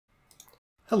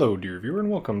Hello dear viewer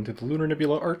and welcome to the Lunar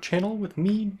Nebula Art Channel with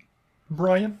me,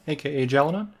 Brian, aka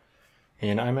Jalanon.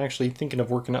 And I'm actually thinking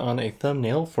of working on a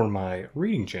thumbnail for my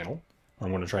reading channel. I'm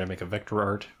going to try to make a vector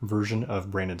art version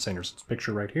of Brandon Sanderson's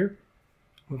picture right here.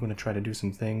 We're going to try to do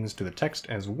some things to the text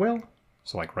as well.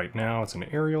 So like right now it's an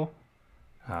Arial.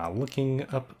 Looking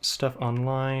up stuff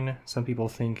online, some people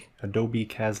think Adobe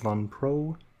Caslon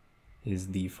Pro is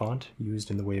the font used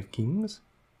in the Way of Kings.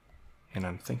 And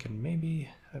I'm thinking maybe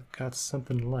I've got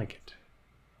something like it.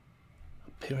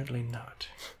 Apparently not.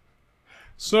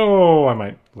 So I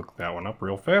might look that one up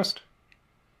real fast.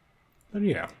 But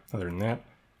yeah, other than that,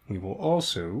 we will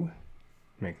also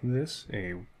make this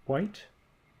a white,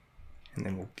 and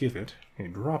then we'll give it a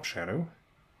drop shadow.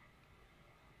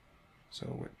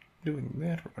 So with doing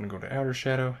that, we're going to go to outer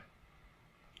shadow.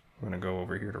 We're going to go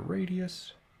over here to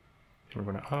radius, and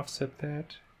we're going to offset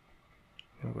that,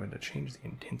 and we're going to change the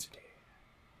intensity.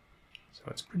 So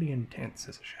it's pretty intense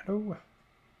as a shadow.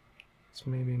 Let's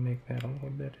maybe make that a little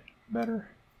bit better.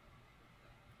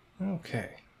 Okay,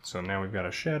 so now we've got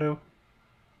a shadow.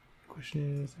 The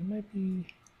question is, it might be...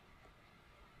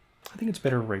 I think it's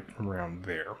better right around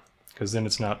there, because then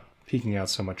it's not peeking out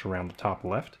so much around the top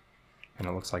left, and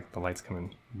it looks like the light's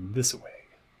coming this way.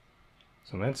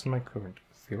 So that's my current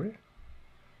theory.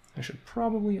 I should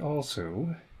probably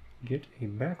also get a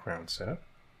background set up.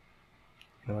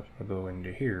 You know what, we'll go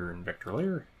into here in vector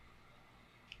layer.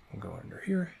 We'll go under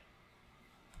here.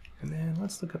 And then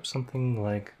let's look up something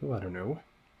like, oh, I don't know,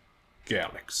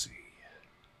 galaxy.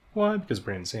 Why? Because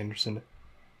Brandon Sanderson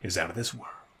is out of this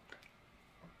world.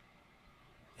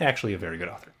 Actually a very good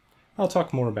author. I'll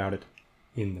talk more about it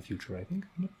in the future, I think.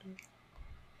 But,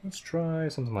 let's try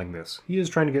something like this. He is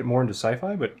trying to get more into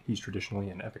sci-fi, but he's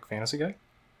traditionally an epic fantasy guy.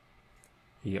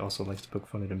 He also likes to poke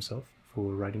fun at himself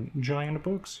for writing giant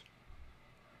books.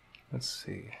 Let's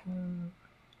see.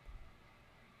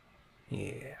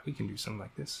 Yeah, we can do something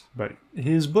like this. But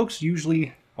his books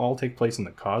usually all take place in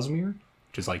the Cosmere,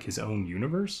 which is like his own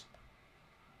universe.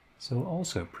 So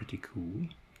also pretty cool,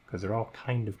 because they're all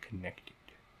kind of connected.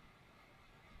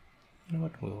 You know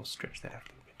what? We'll stretch that out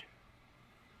a little bit.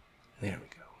 There we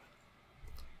go.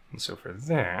 And so for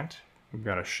that, we've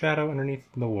got a shadow underneath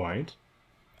the white.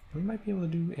 We might be able to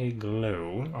do a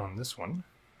glow on this one.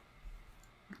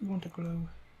 Do we want a glow?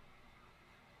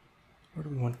 Or do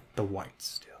we want the white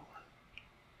still?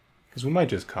 Because we might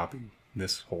just copy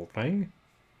this whole thing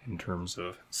in terms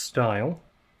of style.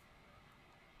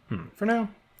 For now,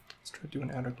 let's try to do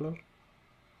an outer glow.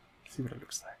 See what it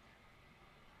looks like.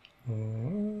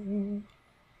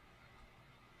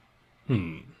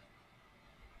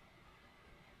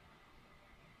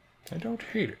 I don't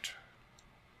hate it,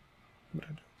 but I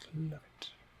don't love it.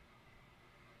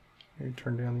 Maybe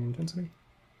turn down the intensity.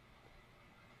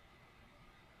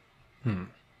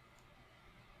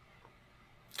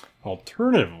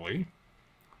 Alternatively,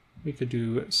 we could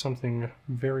do something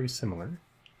very similar.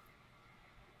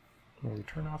 We'll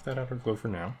turn off that outer glow for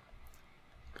now.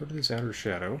 Go to this outer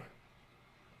shadow.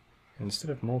 And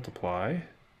instead of multiply,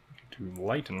 we could do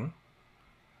lighten.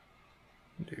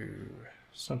 Do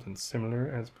something similar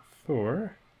as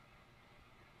before.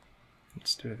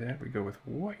 Instead of that, we go with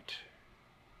white.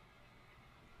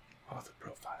 Author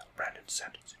profile, Brandon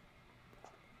Sanderson.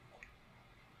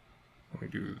 We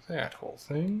do that whole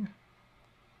thing.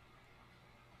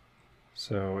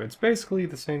 So it's basically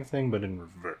the same thing, but in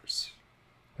reverse.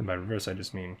 And by reverse, I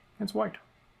just mean it's white.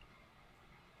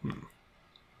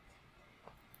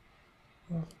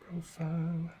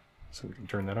 Profile. So we can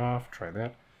turn that off, try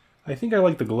that. I think I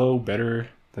like the glow better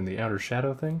than the outer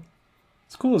shadow thing.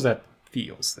 As cool as that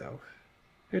feels, though.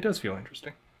 It does feel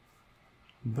interesting.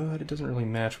 But it doesn't really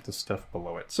match with the stuff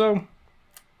below it. So,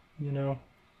 you know,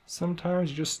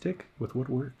 sometimes you just stick with what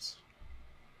works.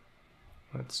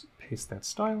 Let's paste that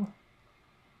style.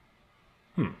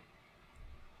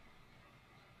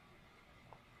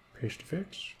 Paste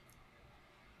effects.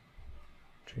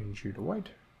 Change you to white.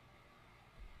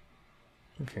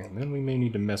 Okay, and then we may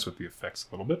need to mess with the effects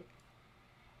a little bit.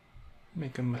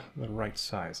 Make them the right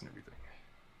size and everything.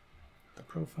 The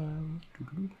profile.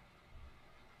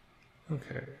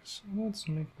 Okay, so let's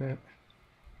make that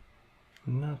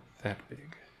not that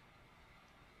big.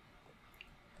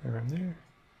 Around there.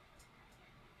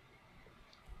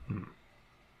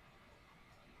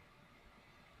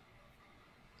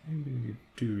 Maybe you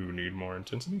do need more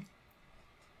intensity.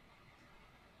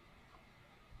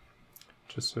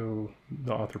 Just so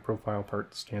the author profile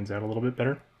part stands out a little bit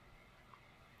better.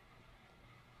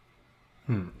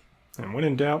 And when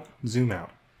in doubt, zoom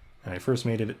out. And I first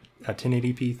made it a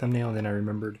 1080p thumbnail, and then I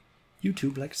remembered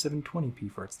YouTube likes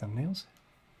 720p for its thumbnails.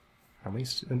 At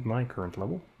least at my current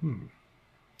level.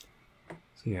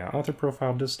 So yeah, author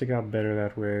profile does stick out better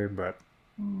that way, but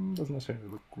doesn't necessarily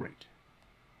look great.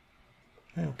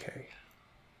 Okay.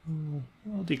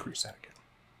 I'll decrease that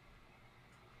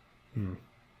again.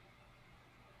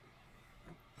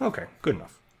 Okay, good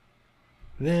enough.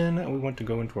 Then we want to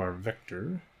go into our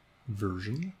vector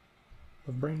version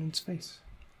of Brandon's face.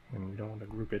 And we don't want to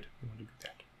group it, we want to do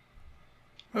that.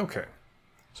 Okay,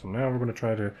 so now we're going to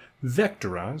try to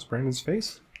vectorize Brandon's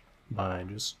face by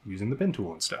just using the pen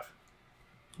tool and stuff.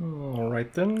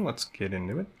 Alright then, let's get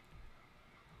into it.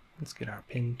 Let's get our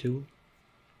pen tool.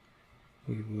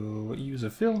 We will use a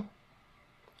fill.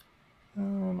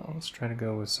 Let's try to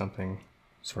go with something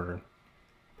sort of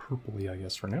purpley, I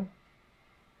guess, for now.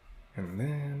 And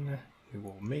then we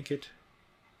will make it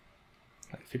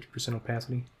like 50%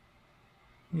 opacity.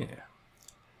 Yeah.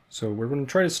 So we're going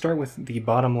to try to start with the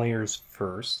bottom layers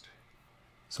first.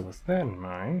 So with that in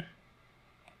mind,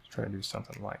 let's try to do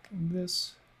something like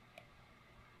this.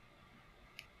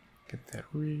 Get that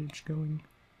ridge going.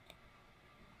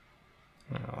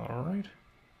 Alright.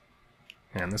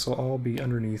 And this will all be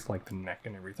underneath like the neck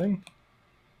and everything.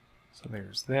 So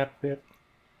there's that bit.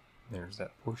 There's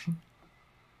that portion.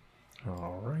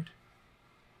 Alright.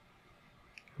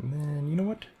 And then, you know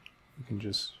what? We can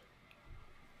just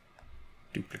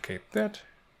duplicate that.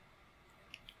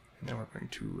 And then we're going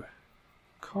to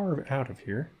carve out of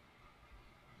here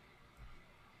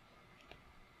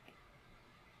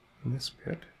this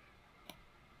bit.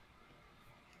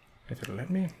 If it'll let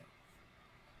me.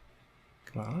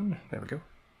 Come on, there we go.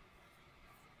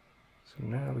 So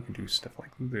now we can do stuff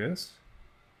like this.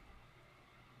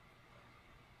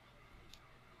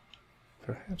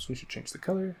 Perhaps we should change the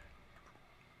color.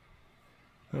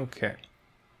 Okay.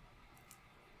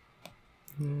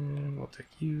 And we'll take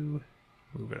you,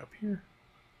 move it up here.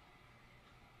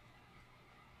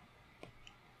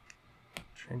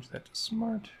 Change that to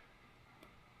smart.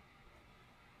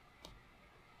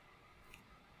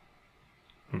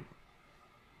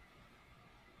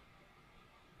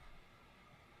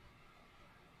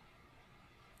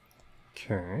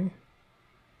 Okay.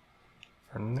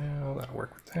 For now, that'll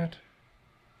work with that.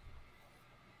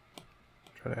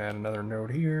 Try to add another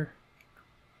node here.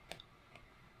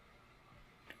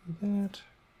 Do that.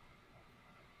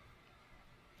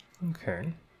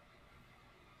 Okay.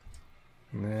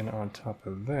 And then on top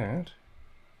of that,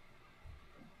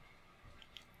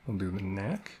 we'll do the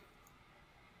neck.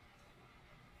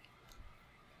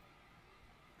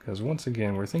 Because once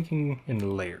again, we're thinking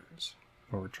in layers,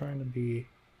 where we're trying to be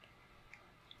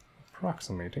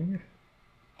approximating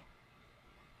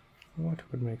what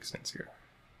would make sense here.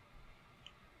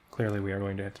 Clearly we are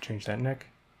going to have to change that neck.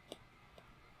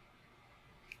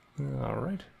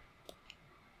 Alright.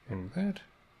 And that.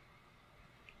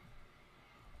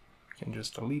 We can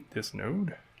just delete this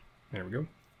node. There we go.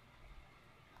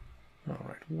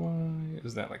 Alright, why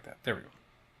is that like that? There we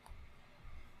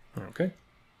go. Okay.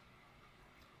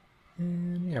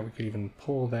 And yeah, we could even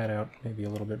pull that out maybe a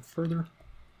little bit further.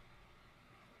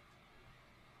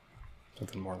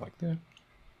 Something more like that.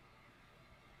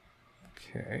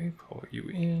 Okay, pull you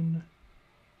in.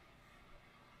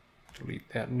 Delete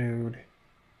that node.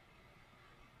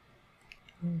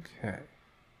 Okay.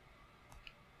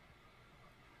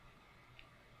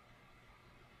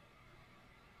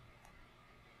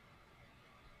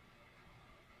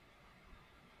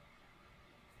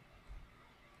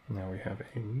 Now we have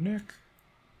a neck.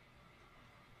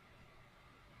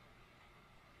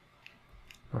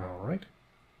 All right.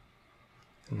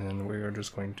 And then we are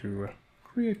just going to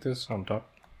create this on top.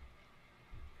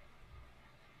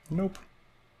 Nope.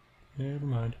 Never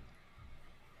mind.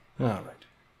 Alright.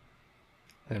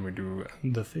 Then we do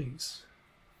the face.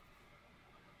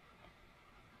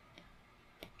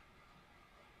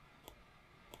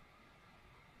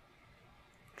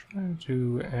 Try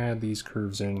to add these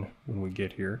curves in when we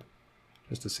get here,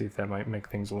 just to see if that might make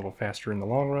things a little faster in the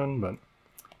long run, but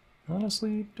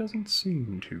honestly, it doesn't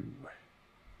seem to.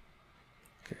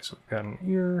 Okay, so we've got an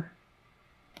ear.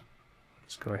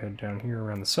 Let's go ahead down here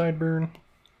around the sideburn.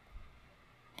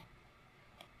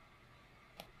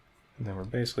 And then we're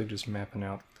basically just mapping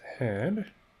out the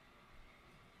head.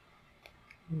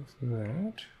 With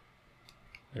that.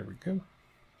 There we go.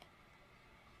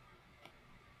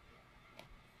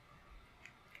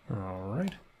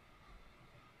 Alright.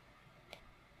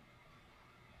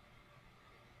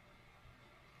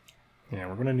 Yeah,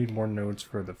 we're going to need more nodes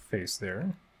for the face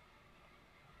there.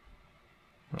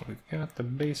 Well, we've got the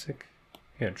basic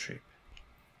head shape.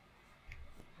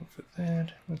 And for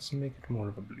that, let's make it more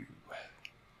of a blue.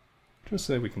 Just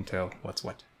so that we can tell what's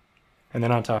what. And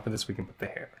then on top of this, we can put the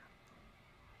hair.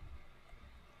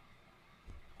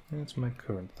 That's my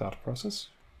current thought process.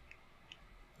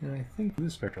 And I think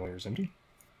this vector layer is empty,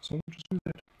 so we'll just do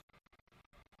that.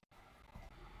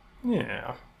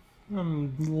 Yeah,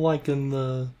 I'm liking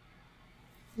the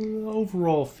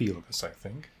overall feel of this, I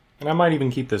think. And I might even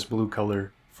keep this blue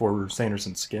color for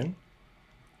Sanderson's skin.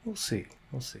 We'll see,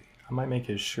 we'll see. I might make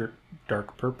his shirt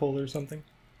dark purple or something.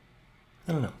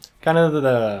 I don't know. Kind of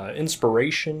the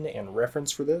inspiration and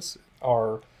reference for this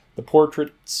are the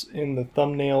portraits in the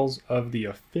thumbnails of the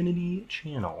Affinity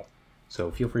channel.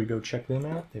 So feel free to go check them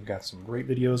out. They've got some great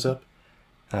videos up.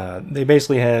 They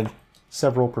basically had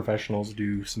several professionals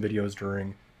do some videos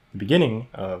during the beginning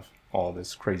of all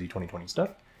this crazy 2020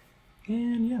 stuff.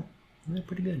 And yeah, they're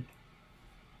pretty good.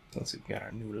 Let's see, we got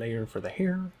our new layer for the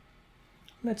hair.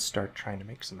 Let's start trying to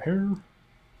make some hair.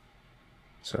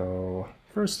 So,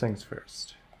 first things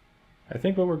first. I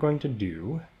think what we're going to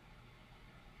do,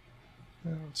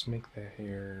 let's make the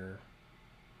hair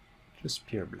just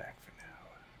pure black for now.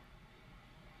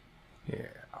 Yeah.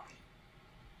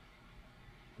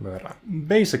 But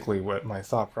basically what my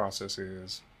thought process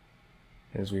is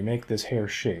we make this hair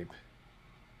shape,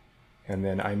 and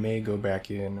then I may go back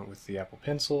in with the Apple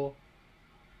Pencil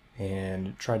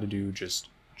and try to do just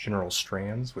general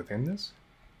strands within this.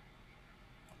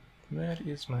 That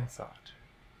is my thought.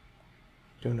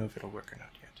 Don't know if it'll work or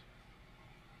not yet.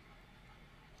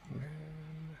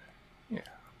 And yeah.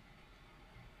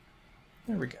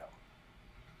 There we go.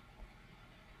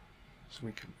 So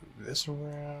we can move this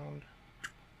around.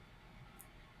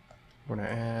 We're going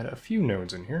to add a few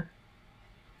nodes in here.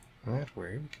 That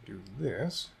way we can do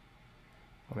this.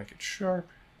 I'll make it sharp.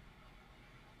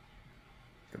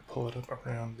 We can pull it up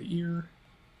around the ear.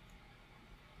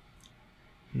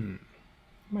 I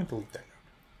might delete that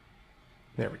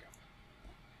node. There we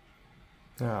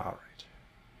go. Alright.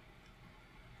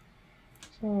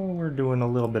 So we're doing a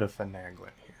little bit of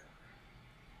finagling here.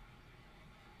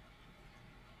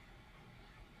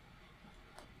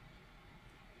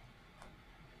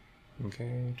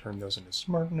 Okay, turn those into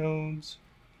smart nodes.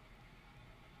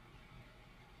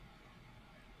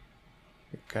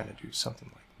 We kind of do something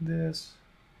like this.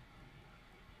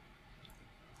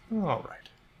 Alright.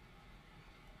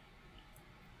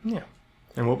 Yeah.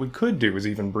 And what we could do is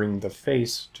even bring the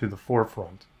face to the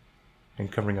forefront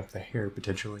and covering up the hair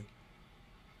potentially.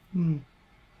 Different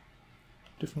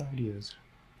ideas.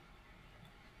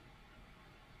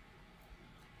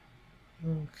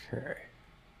 Okay.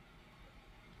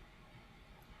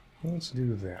 Let's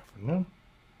do that for now.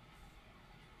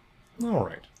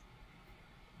 Alright.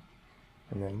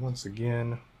 And then once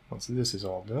again, once this is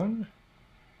all done,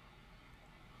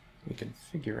 we can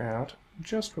figure out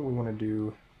just what we want to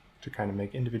do to kind of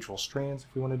make individual strands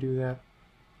if we want to do that,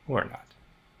 or not.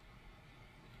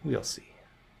 We'll see.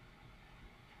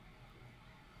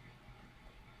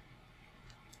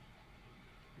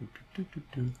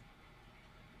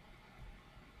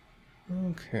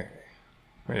 Okay.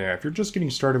 Yeah, if you're just getting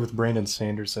started with Brandon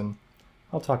Sanderson,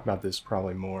 I'll talk about this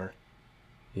probably more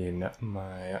in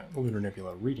my Lunar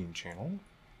Nebula reading channel.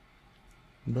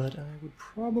 But I would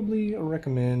probably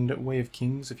recommend Way of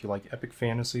Kings if you like epic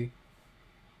fantasy.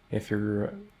 If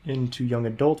you're into young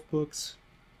adult books,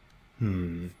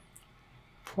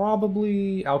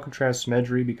 probably Alcatraz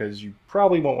Smedry, because you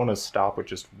probably won't want to stop with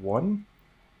just one.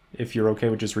 If you're okay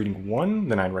with just reading one,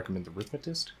 then I'd recommend The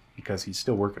Rhythmatist, because he's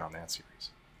still working on that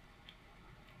series.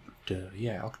 But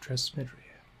yeah, Alcatraz Smedry.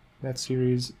 That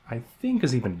series, I think,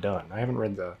 is even done. I haven't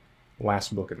read the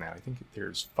last book in that. I think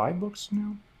there's 5 books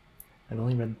now. I've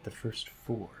only read the first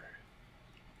 4.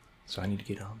 So I need to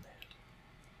get on that.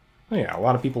 Oh yeah, a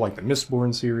lot of people like the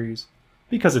Mistborn series,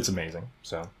 because it's amazing.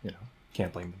 So, you know,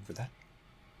 can't blame them for that.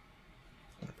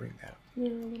 I'm going to bring that up there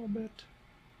a little bit.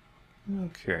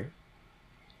 Okay.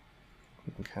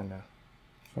 We can kind of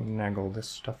finagle this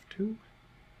stuff too.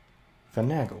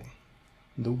 Finagle.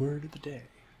 The word of the day.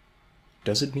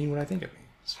 Does it mean what I think it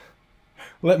means?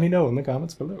 Let me know in the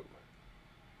comments below.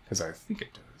 Because I think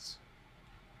it does.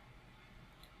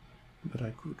 But I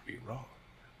could be wrong.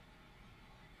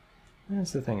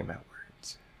 That's the thing about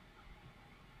words.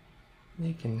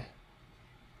 They can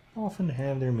often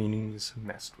have their meanings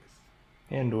messed with.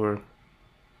 And or,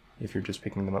 if you're just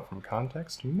picking them up from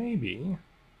context, maybe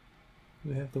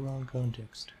you have the wrong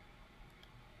context.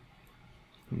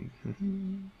 No,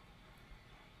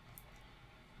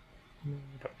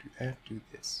 don't do that, do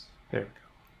this. There we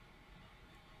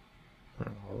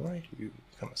go. Alright, you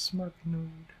become a smart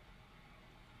node.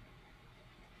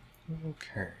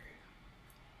 Okay.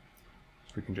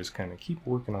 So we can just kind of keep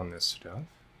working on this stuff.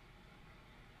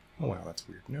 Oh wow, that's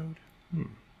a weird node.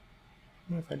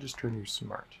 What if I just turn you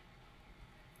smart?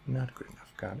 Not good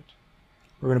enough, got it.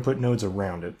 We're going to put nodes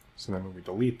around it, so then when we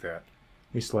delete that,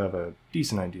 we still have a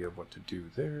decent idea of what to do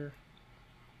there.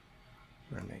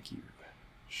 I'm going to make you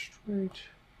straight.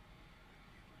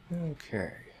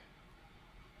 Okay.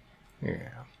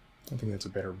 Yeah, I think that's a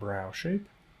better brow shape.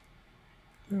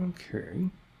 Okay.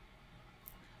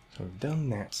 So we've done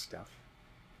that stuff.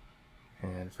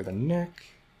 And for the neck,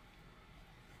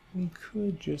 we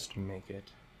could just make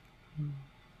it...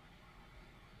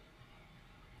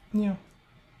 Yeah.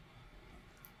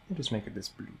 We'll just make it this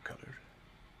blue color.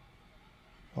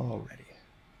 Alrighty.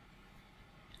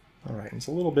 Alright, it's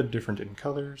a little bit different in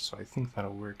color, so I think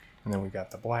that'll work. And then we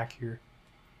got the black here.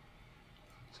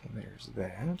 So there's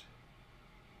that.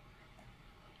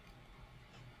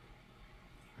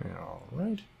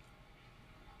 Alright.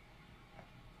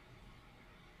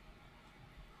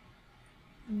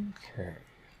 Okay.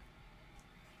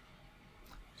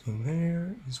 So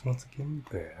there is once again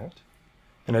that.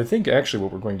 And I think actually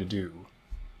what we're going to do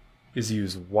is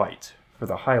use white for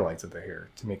the highlights of the hair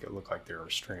to make it look like there are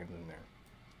strands in there.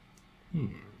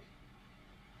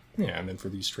 Yeah, and then for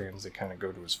these strands that kind of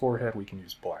go to his forehead, we can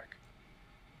use black.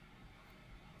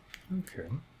 Okay.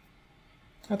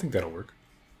 I think that'll work.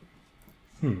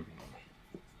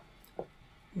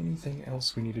 Anything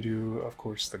else we need to do? Of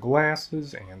course, the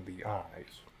glasses and the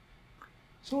eyes.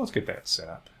 So let's get that set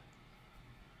up.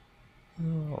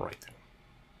 Alright then.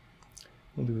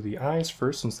 We'll do the eyes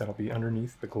first, since that'll be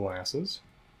underneath the glasses.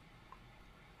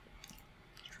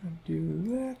 Let's try to do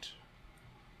that.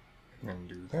 And then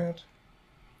do that.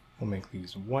 We'll make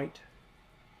these white.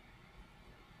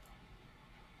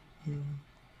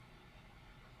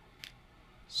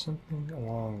 Something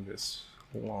along this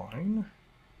line.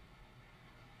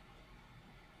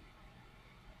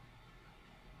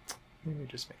 Maybe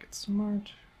just make it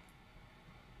smart.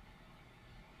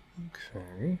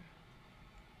 Okay.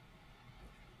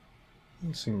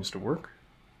 It seems to work.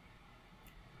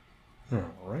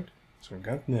 Alright, so we've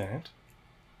got that.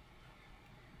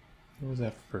 There's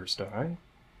that first eye.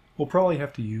 We'll probably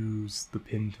have to use the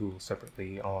pen tool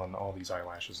separately on all these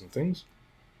eyelashes and things.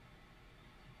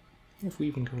 If we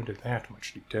even go into that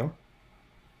much detail.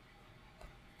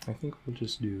 I think we'll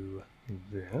just do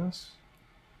this.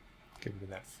 Get rid of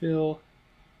that fill.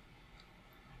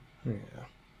 Yeah.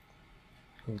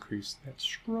 Increase that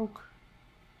stroke.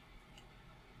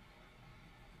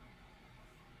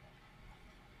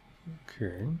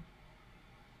 Okay.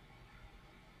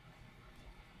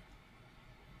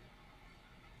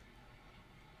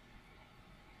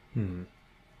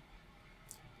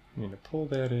 Need to pull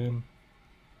that in.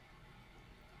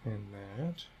 And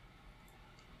that.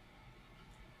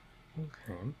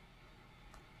 Okay.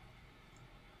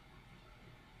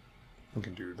 We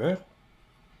can do that.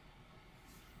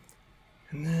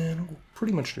 And then we'll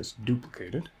pretty much just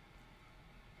duplicate it.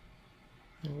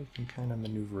 And we can kind of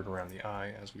maneuver it around the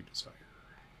eye as we desire.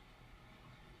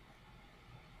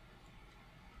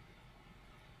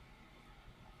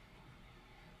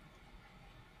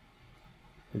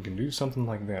 We can do something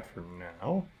like that for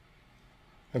now.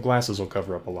 The glasses will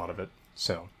cover up a lot of it,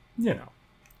 so, you know,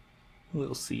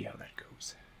 we'll see how that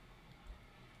goes.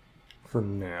 For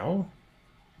now,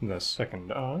 the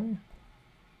second eye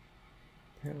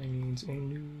apparently needs a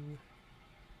new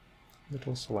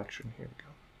little selection. Here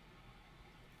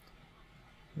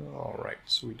we go. Alright,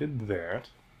 so we did that.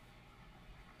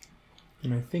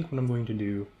 And I think what I'm going to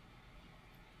do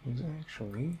is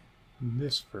actually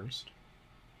this first.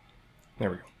 There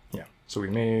we go. Yeah, so we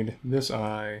made this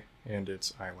eye and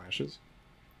its eyelashes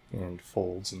and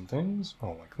folds and things,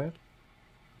 all like that.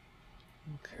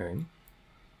 Okay.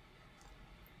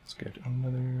 Let's get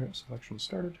another selection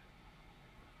started.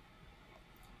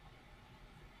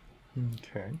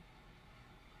 Okay.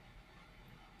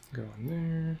 Go in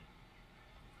there.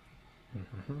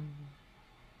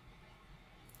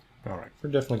 Alright, we're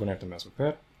definitely going to have to mess with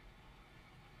that.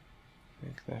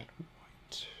 Make that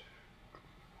white.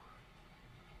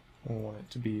 I want it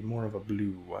to be more of a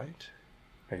blue white,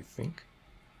 I think.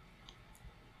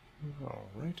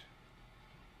 Alright.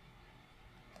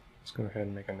 Let's go ahead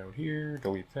and make a note here,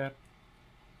 delete that.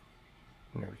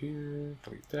 Note here,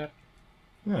 delete that.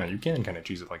 Ah, you can kind of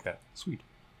cheese it like that. Sweet.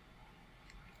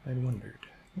 I wondered.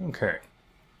 Okay.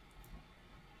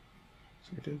 So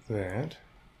we did that.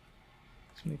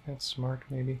 Let's make that smart,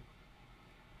 maybe.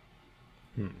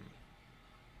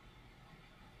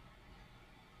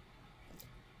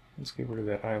 Let's get rid of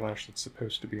that eyelash that's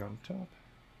supposed to be on top.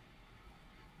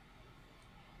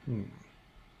 And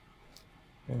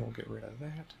we'll get rid of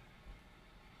that.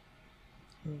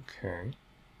 Okay.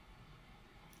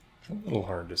 It's a little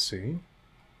hard to see.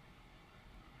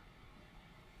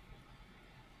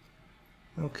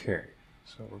 Okay,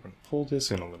 so we're going to pull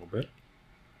this in a little bit.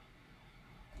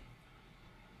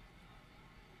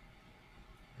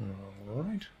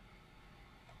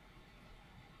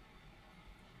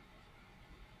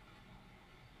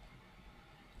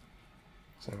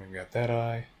 So we've got that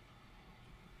eye.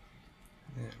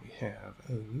 And then we have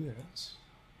this.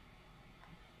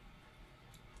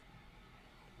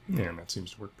 And that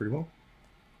seems to work pretty well.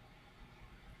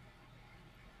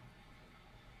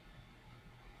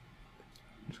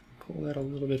 Just pull that a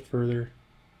little bit further.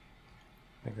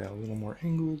 Make that a little more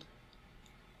angled.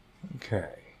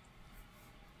 Okay.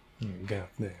 We got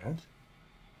that.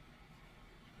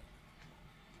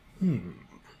 And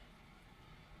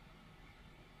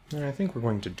I think we're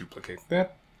going to duplicate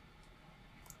that.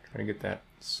 Try to get that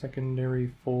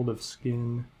secondary fold of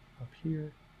skin up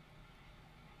here.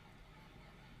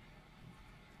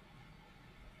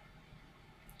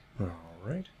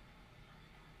 Alright.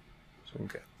 So we've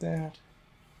got that.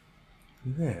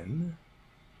 Then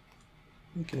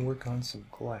we can work on some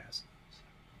glasses.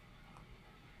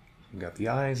 We've got the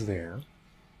eyes there.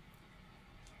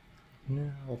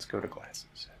 Now let's go to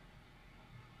glasses.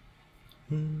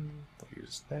 We'll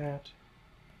use that.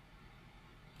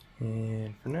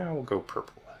 And for now we'll go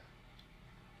purple.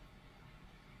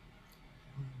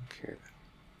 Okay then.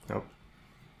 Nope.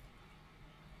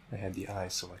 I had the eye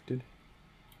selected.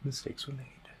 Mistakes were made.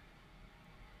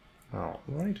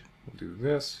 Alright, we'll do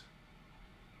this.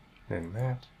 Then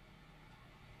that.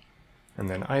 And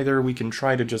then either we can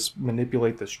try to just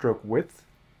manipulate the stroke width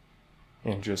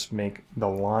and just make the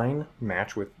line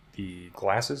match with the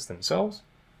glasses themselves,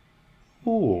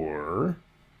 or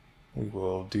we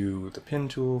will do the pen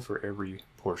tool for every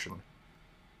portion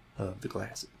of the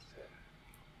glasses.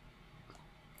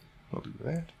 We'll do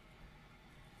that.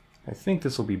 I think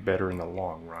this will be better in the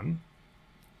long run.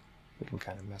 We can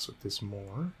kind of mess with this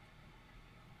more.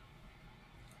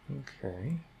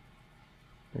 Okay.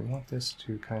 We want this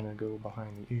to kind of go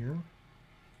behind the ear.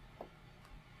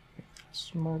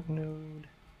 Smart node.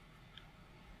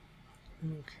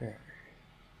 Okay.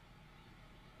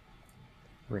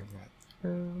 Bring that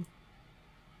through.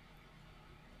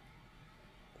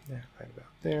 That right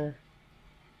about there.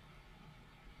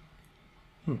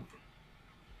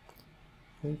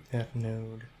 Make that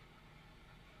node.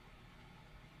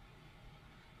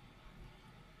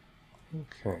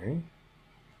 Okay.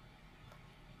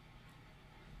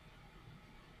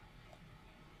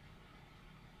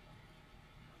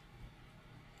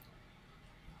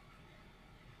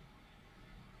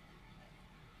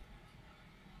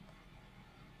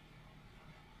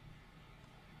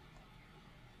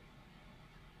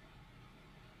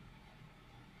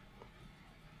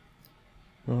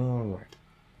 Alright.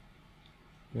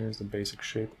 There's the basic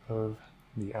shape of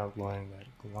the outline of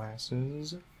that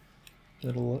glasses.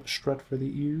 Little strut for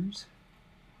the ears.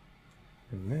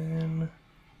 And then,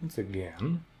 once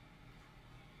again,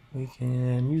 we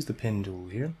can use the pen tool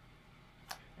here.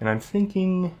 And I'm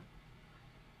thinking,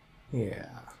 yeah,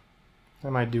 I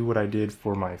might do what I did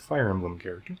for my Fire Emblem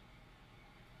character,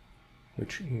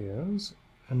 which is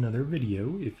another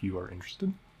video if you are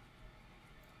interested.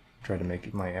 Try to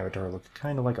make my avatar look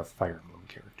kind of like a Fire Emblem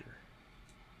character.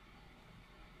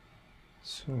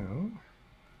 So, do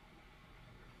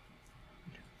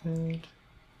that.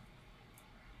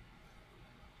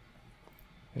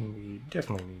 And we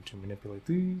definitely need to manipulate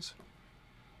these.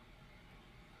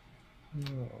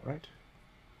 Alright.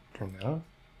 Turn that off.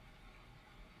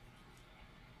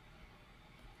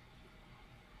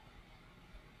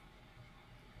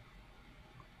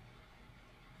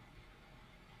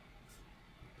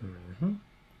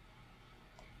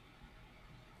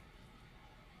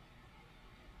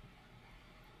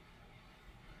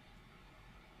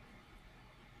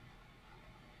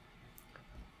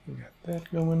 We got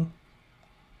that going.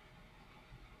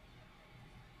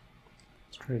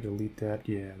 Let's try to delete that.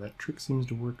 Yeah, that trick seems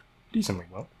to work decently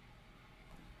well.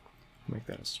 Make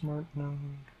that a smart node.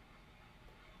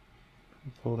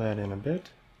 Pull that in a bit.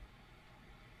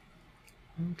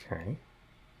 Okay.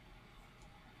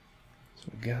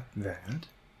 So we got that.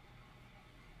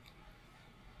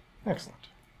 Excellent.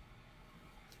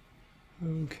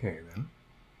 Okay then.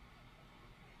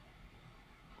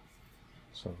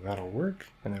 So that'll work,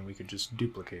 and then we could just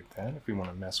duplicate that if we want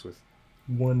to mess with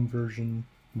one version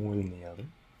more than the other.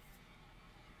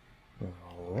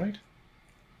 Alright.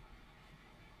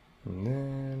 And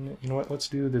then, you know what, let's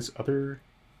do this other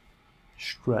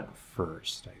strut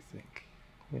first, I think.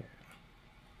 Yeah.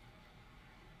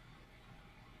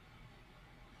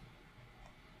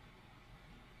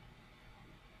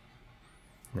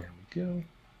 There we go.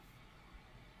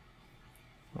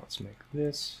 Let's make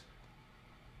this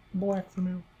black for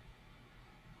now.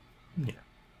 Yeah.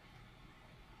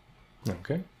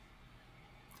 Okay.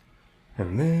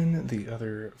 And then the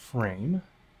other frame.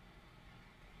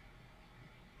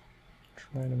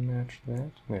 Try to match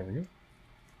that. There we go.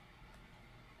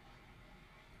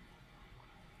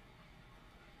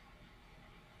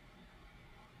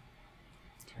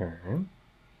 Okay. And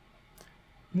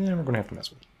then we're going to have to mess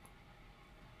with it.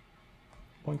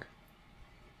 Boink.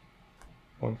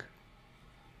 Boink.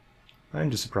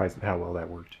 I'm just surprised at how well that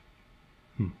worked.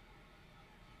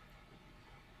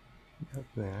 Got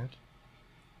that.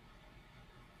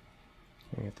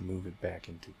 I have to move it back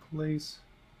into place.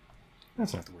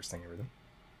 That's not the worst thing ever,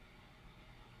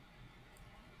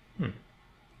 though.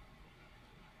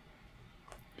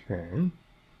 Okay.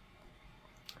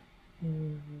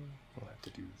 We'll have to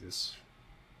do this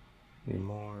in a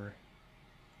more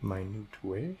minute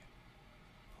way.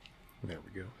 There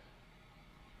we go.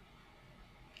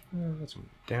 Let's move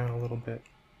it down a little bit.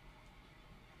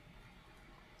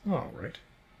 Alright.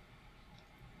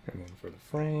 And then for the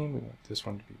frame, we want this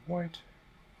one to be white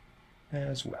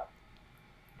as well.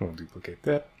 We'll duplicate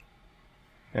that.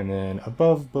 And then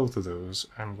above both of those,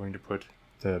 I'm going to put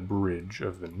the bridge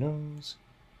of the nose.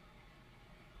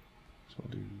 So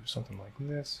we'll do something like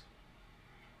this.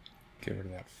 Get rid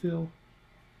of that fill.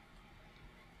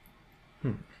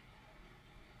 We'll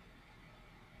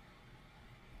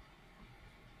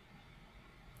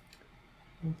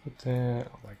put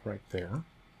that like right there.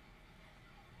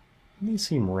 These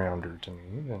seem rounder to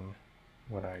me than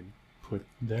what I put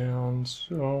down,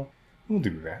 so we'll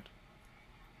do that.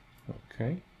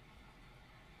 Okay.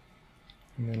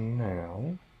 And then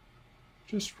now,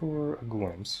 just for a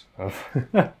glimpse of...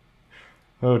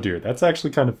 oh dear, that's actually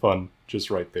kind of fun,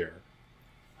 just right there.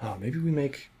 Oh, maybe we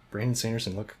make Brandon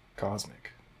Sanderson look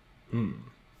cosmic.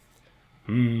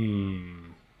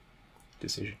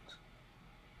 Decisions.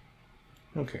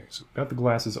 Okay, so we've got the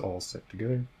glasses all set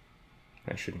together.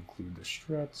 That should include the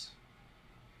struts.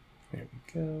 There we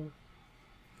go.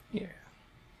 Yeah.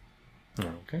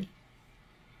 Okay.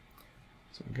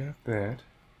 So we got that.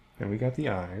 And we got the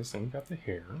eyes, and we got the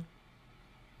hair.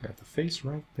 Got the face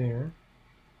right there.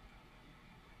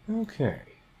 Okay.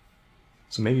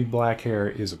 So maybe black hair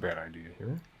is a bad idea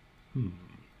here.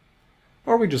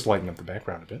 Or we just lighten up the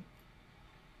background a bit.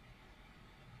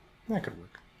 That could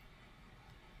work.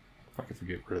 I could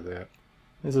get rid of that.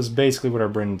 This is basically what our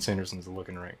Brandon Sanderson's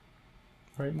looking right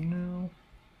now.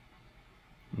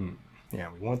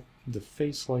 Yeah, we want the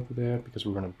face like that because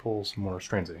we're going to pull some more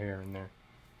strands of hair in there.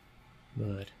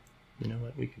 But, you know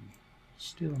what? We can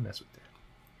still mess with that.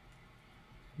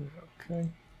 Okay.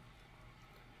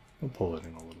 We'll pull it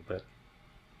in a little bit.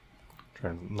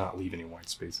 Try and not leave any white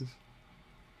spaces.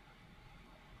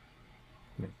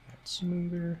 Make that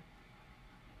smoother.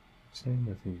 Same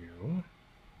with you.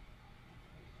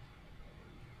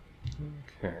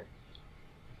 Okay.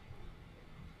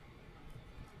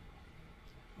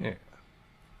 Yeah.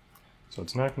 So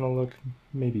it's not going to look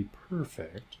maybe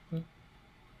perfect, but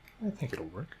I think it'll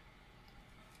work.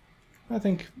 I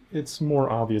think it's more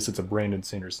obvious it's a Brandon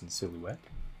Sanderson silhouette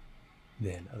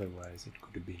than otherwise it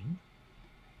could have been.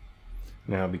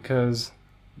 Now, because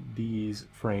these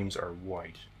frames are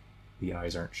white, the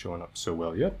eyes aren't showing up so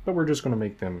well yet, but we're just going to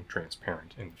make them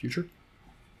transparent in the future.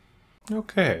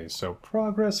 Okay, so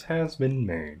progress has been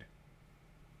made.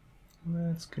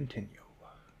 Let's continue.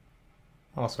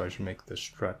 Also, I should make the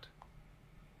strut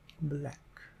black.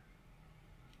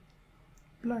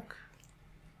 Black.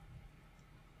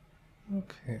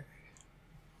 Okay.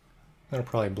 That'll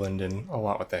probably blend in a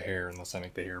lot with the hair unless I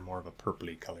make the hair more of a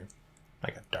purpley color.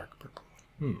 Like a dark purple.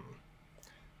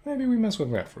 Maybe we mess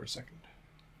with that for a second.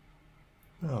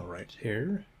 Alright,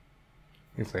 hair.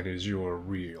 If that is your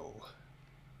real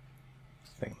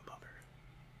thingamabobber.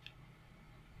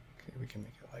 Okay, we can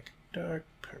make it like dark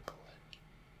purple.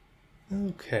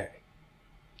 Okay.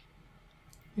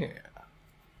 Yeah.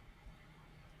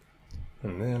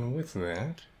 And then with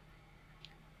that,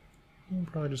 I'm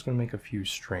probably just going to make a few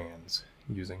strands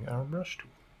using our brush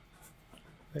tool.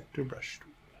 Vector brush tool.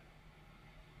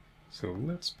 So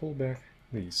let's pull back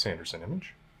the Sanderson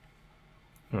image.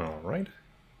 Alright.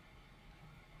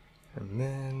 And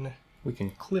then we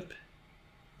can clip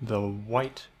the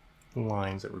white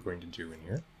lines that we're going to do in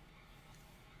here.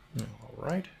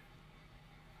 Alright.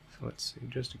 So let's see,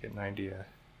 just to get an idea.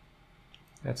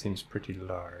 That seems pretty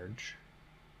large.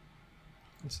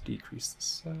 Let's decrease the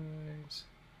size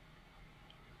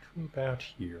to about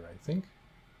here, I think.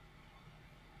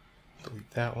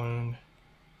 Delete that one.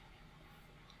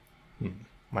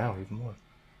 Wow, even more.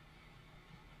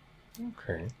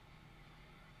 Okay.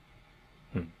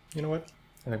 You know what?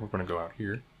 I think we're going to go out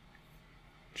here.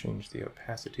 Change the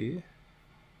opacity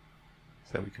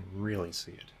so that we can really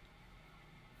see it.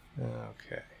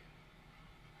 Okay.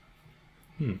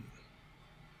 Even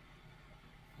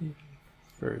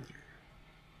further.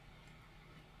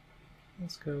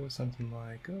 Let's go with something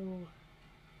like,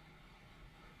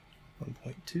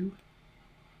 1.2.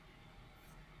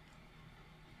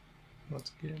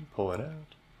 Once again, pull it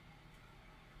out.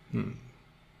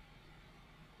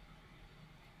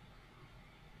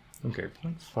 Okay,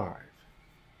 0.5.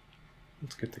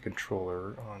 Let's get the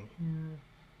controller on here.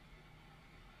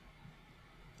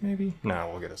 Maybe? No,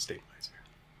 we'll get a stabilizer.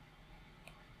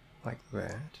 Like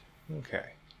that.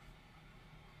 Okay.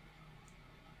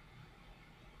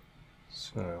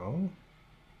 So,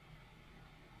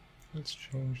 let's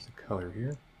change the color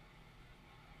here.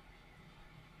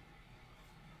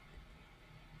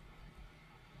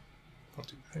 I'll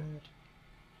do that.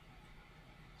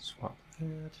 Swap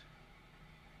that.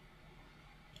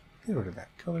 Get rid of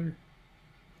that color.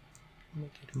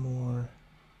 Make it more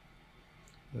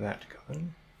that color.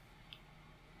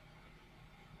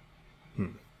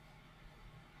 Do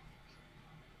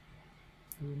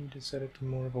we need to set it to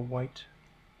more of a white?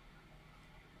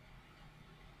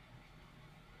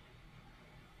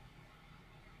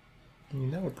 I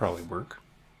mean, that would probably work.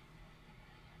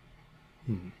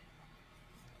 Let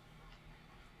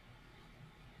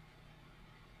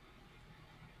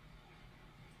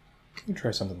me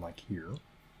try something like here.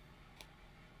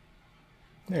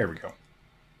 There we go.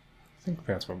 I think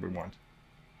that's what we want.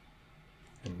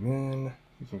 And then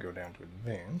we can go down to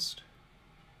advanced.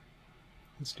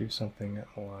 Let's do something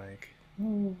like,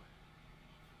 oh,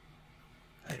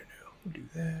 I don't know, we'll do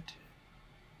that.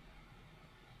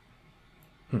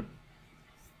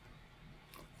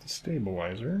 The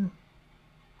stabilizer,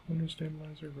 window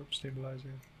stabilizer, rope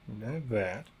stabilizer, none of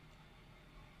that.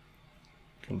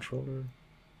 Controller.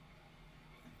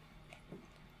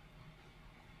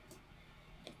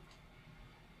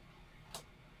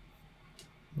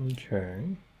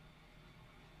 Okay.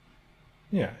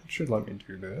 Yeah, it should let me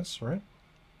do this, right?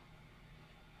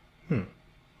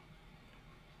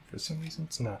 For some reason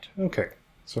it's not. Okay,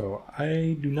 so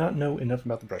I do not know enough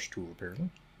about the brush tool, apparently.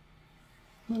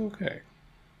 Okay.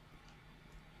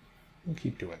 We'll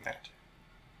keep doing that.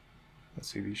 Let's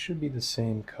see, these should be the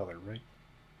same color, right?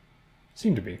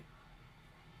 Seem to be.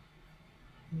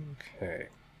 Okay.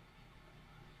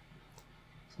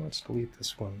 So let's delete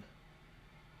this one.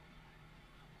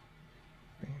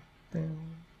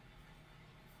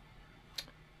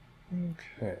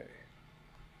 Okay.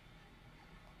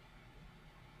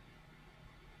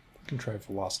 We can try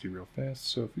velocity real fast.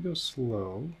 So if we go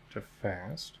slow to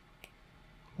fast,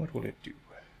 what will it do?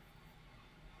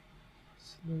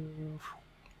 Slow.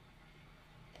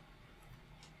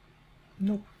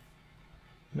 Nope.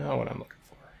 Not what I'm looking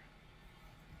for.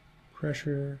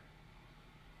 Pressure.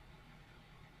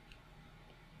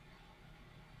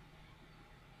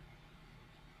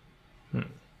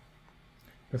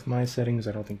 With my settings,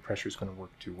 I don't think pressure is going to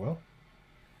work too well.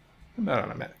 How about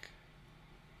automatic?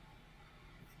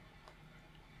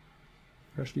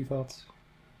 Brush defaults?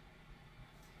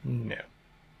 No.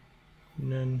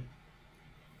 None.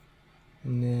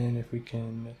 And then if we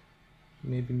can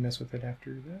maybe mess with it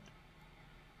after that.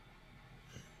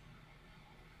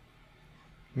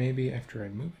 Maybe after I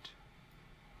move it.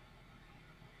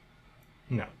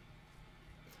 No.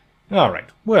 Alright,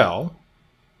 well,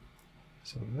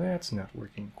 so that's not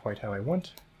working quite how I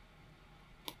want.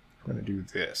 I'm going to do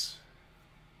this.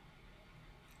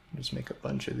 Just make a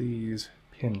bunch of these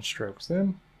pin strokes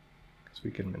then, because we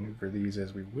can maneuver these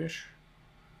as we wish.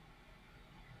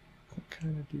 We'll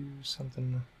kind of do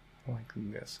something like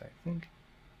this, I think.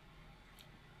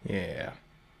 Yeah.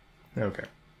 Okay.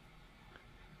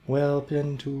 Well,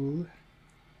 pen tool.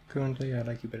 Currently, I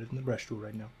like you better than the brush tool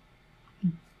right now.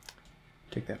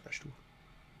 Take that brush tool.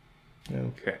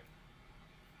 Okay.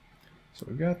 So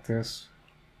we've got this.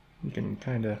 We can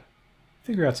kind of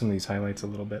figure out some of these highlights a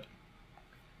little bit.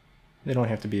 They don't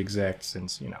have to be exact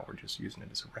since, you know, we're just using it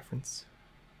as a reference.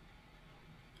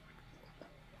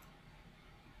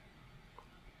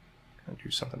 I'll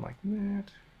do something like that.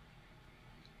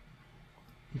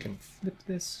 We can flip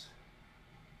this.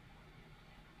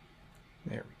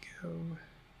 There we go.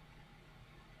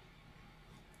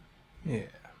 Yeah.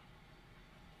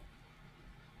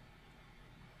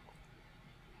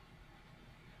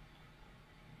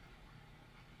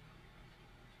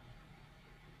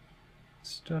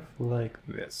 Stuff like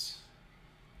this.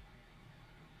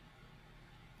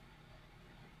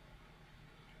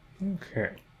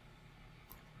 Okay.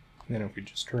 Then if we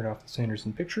just turn off the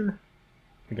Sanderson picture,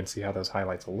 we can see how those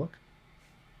highlights will look.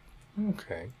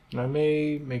 Okay. And I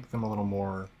may make them a little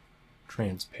more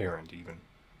transparent even.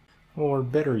 Or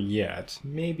better yet,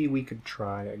 maybe we could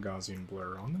try a Gaussian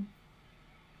blur on them.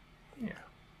 Yeah.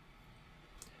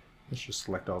 Let's just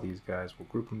select all these guys. We'll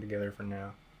group them together for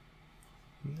now.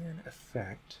 And then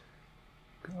effect,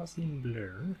 Gaussian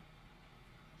blur.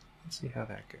 Let's see how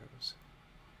that goes.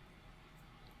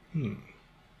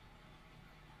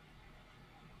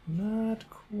 Not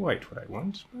quite what I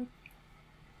want, but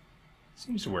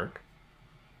seems to work.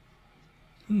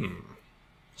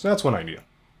 So that's one idea.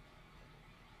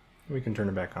 We can turn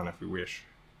it back on if we wish.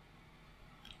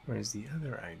 Where's the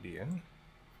other idea?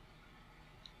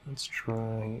 Let's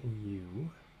try you.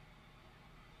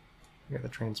 We got the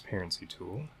transparency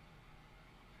tool.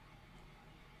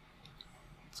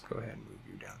 Let's go ahead and move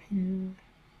you down here.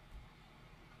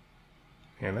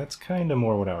 Yeah, that's kind of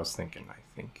more what I was thinking, I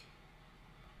think.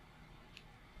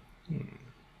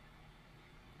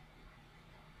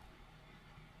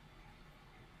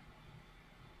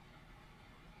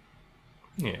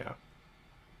 Yeah.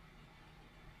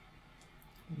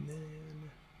 And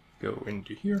then go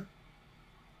into here.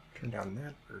 Turn down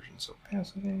that version's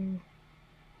opacity.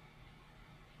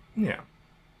 Yeah.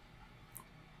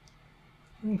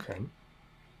 Okay.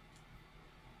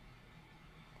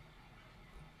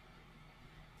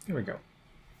 There we go.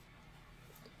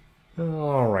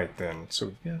 Alright then, so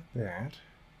we've got that.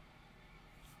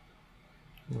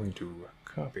 I'm going to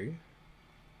copy.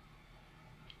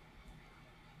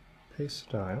 Paste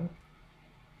style.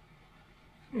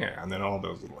 Yeah, and then all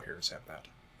those little hairs have that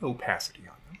opacity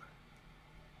on them.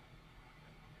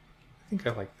 I think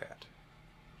I like that.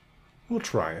 We'll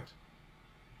try it.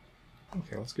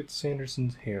 Okay, let's get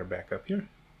Sanderson's hair back up here,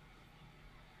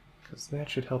 because that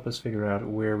should help us figure out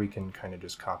where we can kind of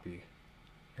just copy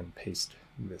and paste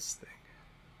this thing.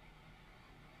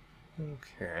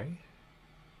 Okay.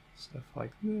 Stuff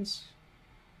like this.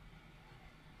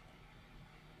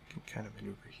 Can kind of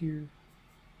maneuver here.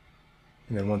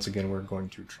 And then once again, we're going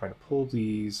to try to pull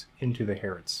these into the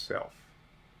hair itself.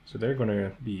 So they're going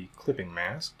to be clipping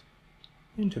masked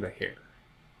into the hair.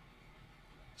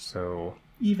 So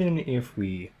even if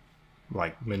we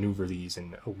like maneuver these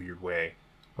in a weird way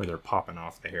where they're popping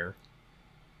off the hair,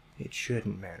 it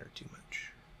shouldn't matter too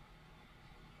much.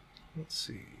 Let's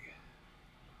see.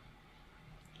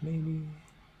 Maybe,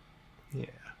 yeah,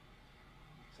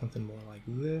 something more like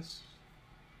this.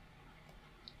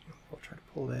 I'll try to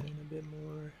pull that in a bit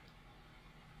more.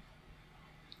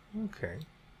 Okay.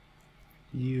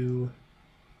 You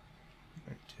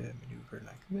going to maneuver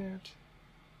like that.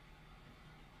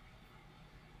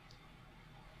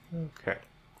 Okay,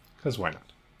 because why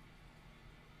not?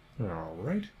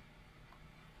 Alright.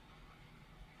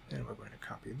 And we're going to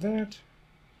copy that.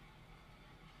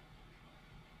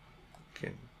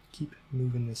 Can keep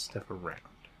moving this stuff around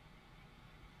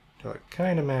until it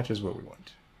kind of matches what we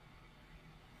want.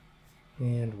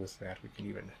 And with that, we can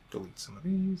even delete some of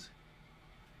these.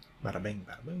 Bada bing,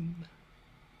 bada boom.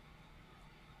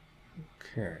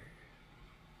 Okay.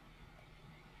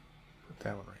 Put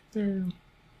that one right there.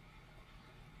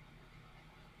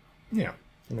 Yeah,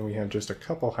 and then we have just a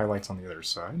couple highlights on the other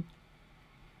side.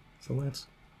 So let's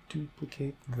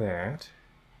duplicate that.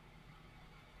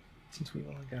 Since we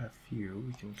only got a few,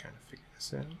 we can kind of figure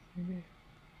this out, maybe.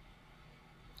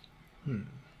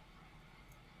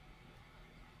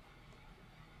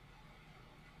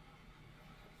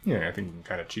 Yeah, I think we can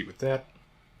kind of cheat with that.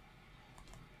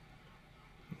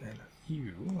 And then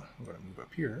you, I'm going to move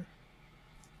up here.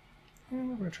 And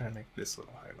we're going to try and make this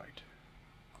little highlight.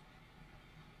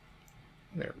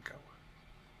 There we go.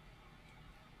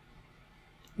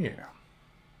 Yeah.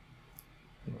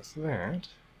 And with that,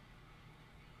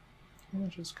 we'll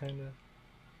just kind of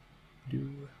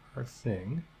do our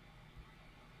thing.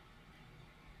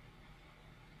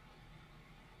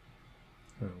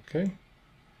 Okay.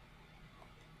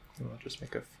 And I'll just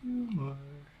make a few more.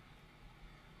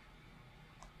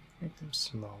 Make them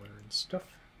smaller and stuff.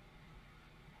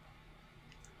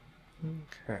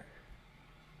 Okay.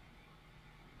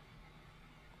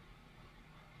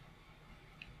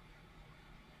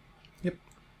 Yep.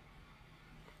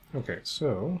 Okay,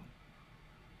 so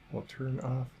we'll turn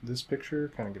off this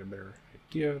picture, kind of get a better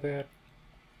idea of that.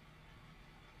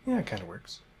 Yeah, it kind of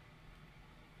works.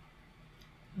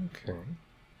 Okay.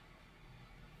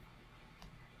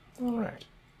 Alright.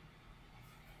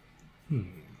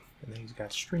 And then he's got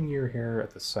stringier hair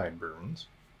at the sideburns.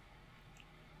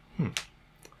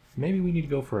 Maybe we need to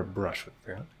go for a brush with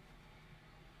that.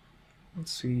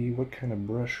 Let's see, what kind of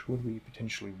brush would we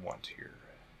potentially want here?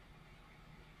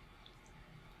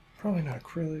 Probably not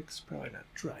acrylics, probably not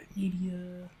dry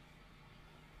media.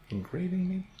 Engraving,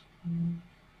 maybe?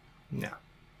 No.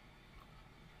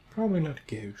 Probably not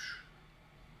gouache.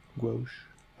 Gouache,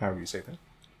 however you say that.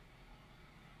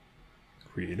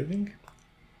 Creative ink?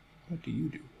 What do you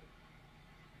do?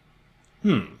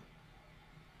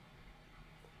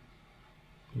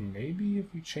 Maybe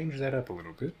if we change that up a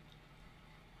little bit.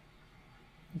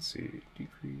 Let's see,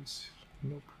 decrease,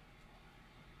 nope.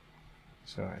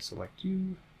 So I select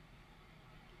you.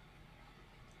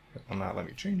 It will not let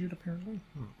me change it, apparently.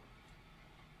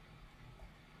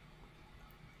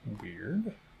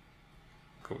 Weird.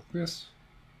 Go with this.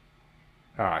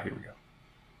 Ah, here we go.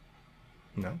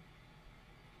 No?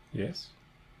 Yes?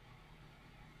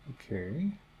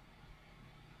 Okay.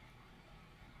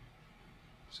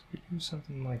 So we do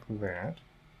something like that.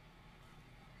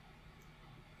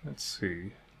 Let's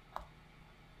see.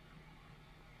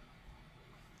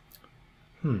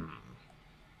 So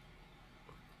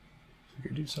we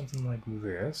could do something like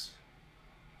this.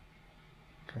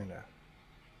 Kind of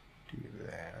do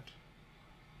that.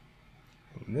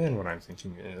 And then what I'm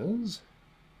thinking is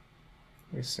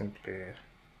we simply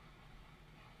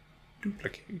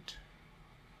duplicate.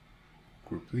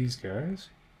 Group these guys.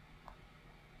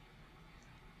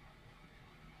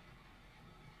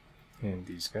 And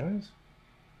these guys.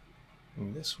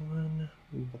 And this one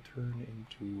we will turn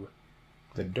into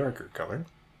the darker color.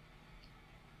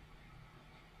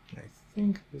 I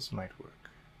think this might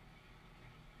work.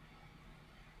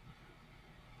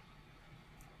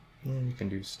 And you can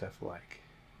do stuff like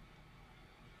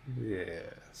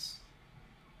this.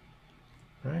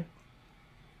 Right?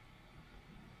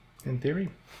 In theory.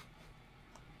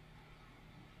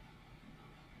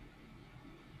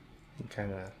 And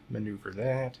kind of maneuver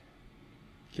that.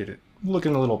 Get it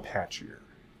looking a little patchier.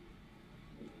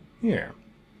 Yeah.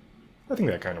 I think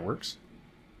that kind of works.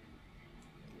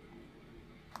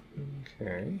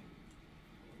 Okay.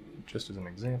 Just as an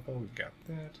example, we've got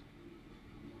that.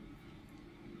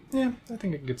 Yeah, I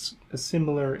think it gets a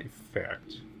similar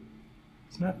effect.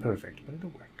 It's not perfect, but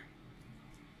it'll work.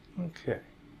 Okay.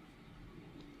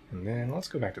 And then let's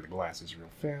go back to the glasses real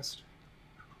fast.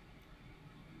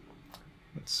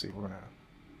 Let's see, we're going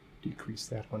to decrease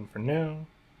that one for now.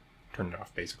 Turn it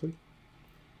off, basically.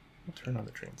 We'll turn on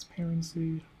the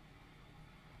transparency.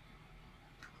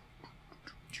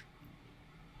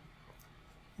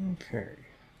 Okay.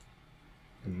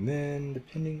 And then,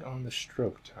 depending on the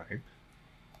stroke type,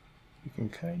 you can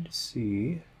kind of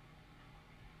see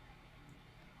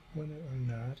whether or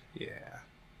not, yeah,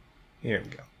 here we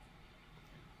go.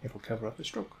 It'll cover up the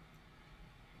stroke.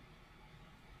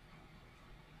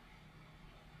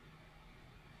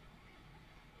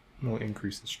 We'll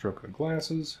increase the stroke of the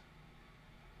glasses.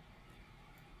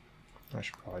 I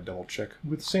should probably double check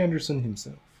with Sanderson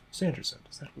himself. Sanderson,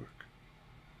 does that work?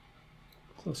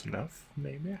 Close enough,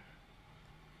 maybe.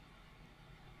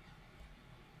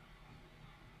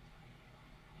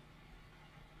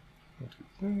 We'll do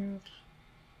that.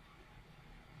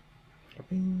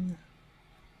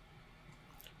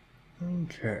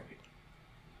 Okay.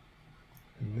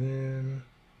 And then,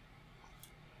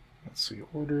 let's see,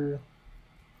 order.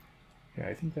 Yeah,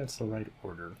 I think that's the right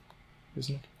order,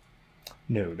 isn't it?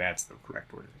 No, that's the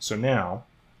correct order. So now,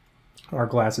 our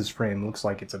glasses frame looks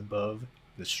like it's above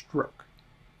the stroke,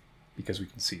 because we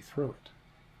can see through it.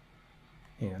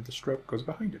 And the stroke goes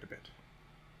behind it a bit.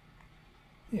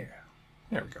 Yeah,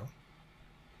 there we go.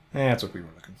 That's what we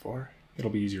were looking for.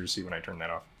 It'll be easier to see when I turn that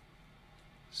off.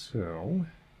 So,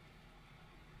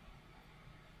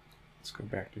 let's go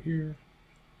back to here.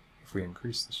 If we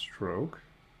increase the stroke,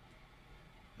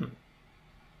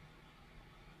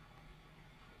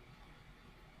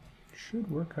 should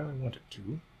work how I want it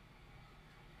to.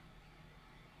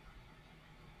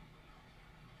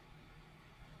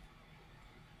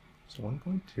 So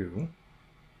 1.2.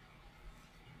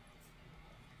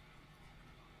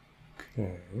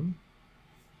 Okay.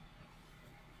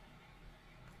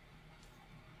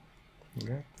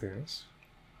 Got this.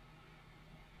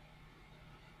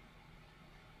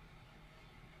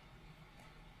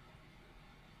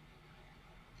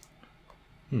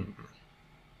 I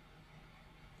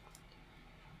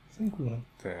think we want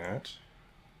that.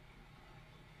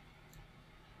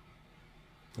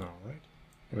 Alright.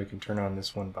 And we can turn on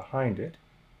this one behind it.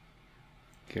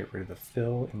 Get rid of the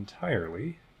fill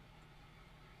entirely.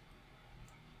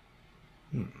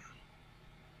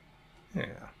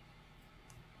 Yeah.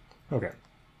 Okay.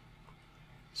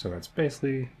 So that's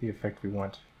basically the effect we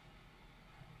want.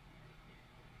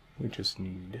 We just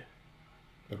need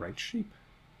the right shape.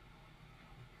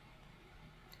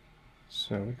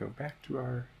 So we go back to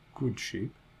our good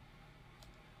shape.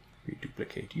 We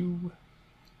duplicate you.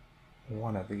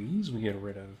 One of these, we get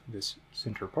rid of this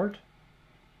center part.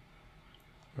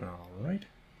 Alright.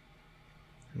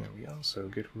 And then we also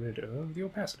get rid of the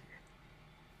opacity.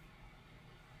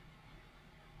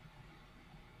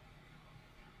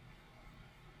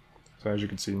 So as you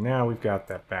can see now, we've got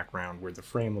that background where the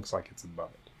frame looks like it's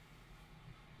above it.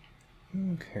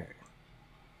 Okay.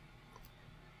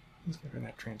 Let's get rid of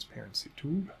that transparency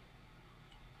tool.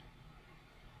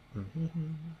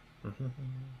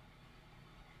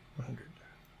 100.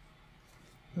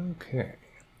 Okay.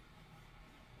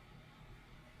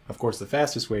 Of course, the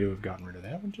fastest way to have gotten rid of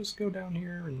that would just go down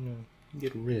here and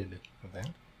get rid of that.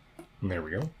 And there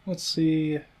we go. Let's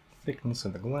see. Thickness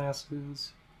of the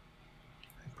glasses.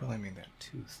 I probably made that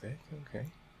too thick. Okay.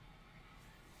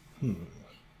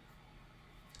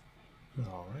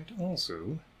 Alright,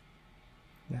 also,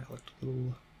 that looked a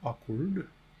little awkward.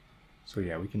 So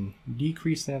yeah, we can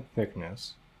decrease that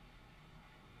thickness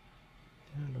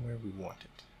down to where we want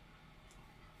it.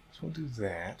 So we'll do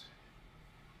that.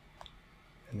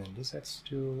 And then does that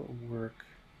still work?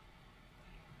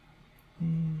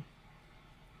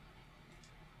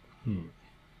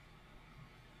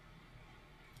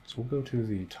 So we'll go to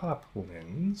the top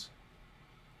lens.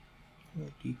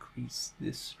 We'll decrease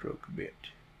this stroke a bit.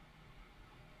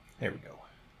 There we go.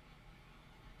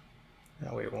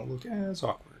 That way it won't look as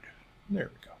awkward. There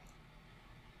we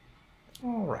go.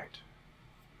 Alright.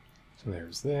 So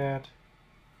there's that.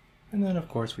 And then of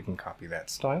course we can copy that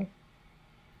style.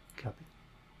 Copy.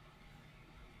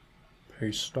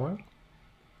 Paste style.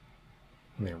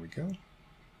 And there we go.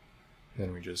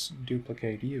 Then we just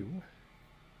duplicate you.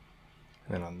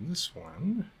 And then on this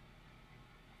one,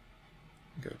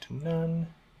 go to none,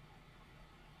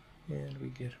 and we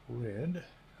get rid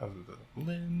of the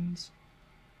lens.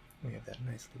 We have that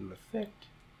nice little effect.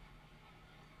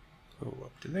 Go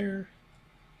up to there.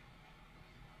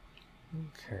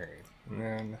 Okay, and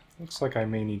then looks like I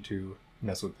may need to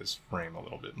mess with this frame a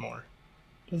little bit more.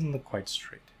 Doesn't look quite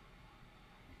straight.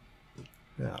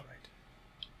 Alright.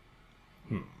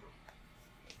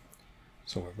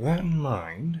 So with that in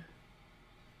mind,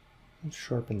 let's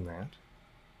sharpen that.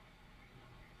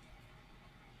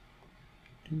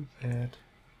 Do that.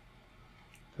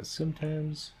 Because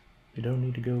sometimes you don't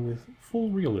need to go with full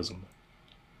realism.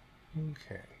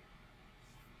 Okay.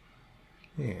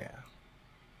 Yeah.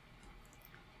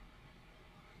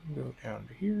 Go down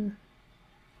to here.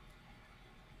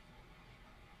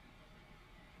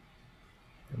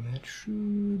 And that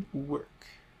should work.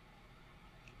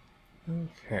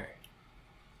 Okay.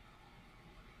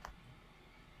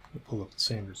 We'll pull up the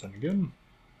Sanderson again.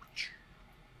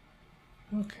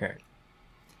 Okay.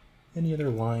 Any other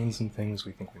lines and things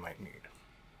we think we might need?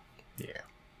 Yeah.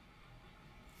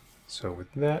 So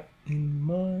with that in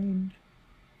mind,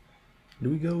 do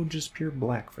we go just pure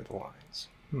black for the lines?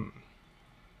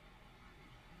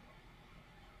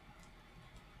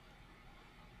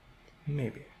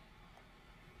 Maybe.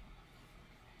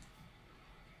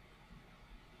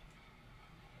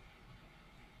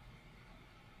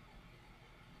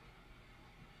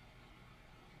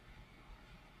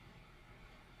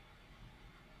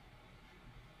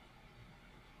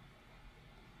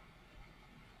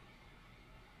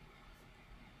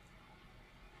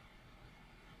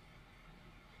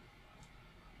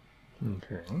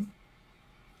 Okay.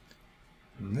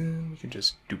 And then we can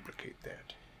just duplicate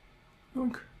that.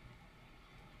 Boink.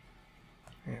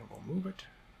 And we'll move it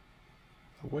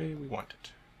the way we want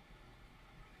it.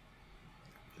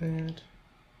 That.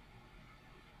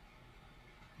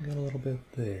 Got a little bit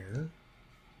there.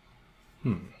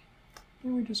 Can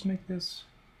we just make this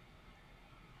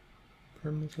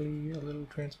permanently a little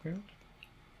transparent?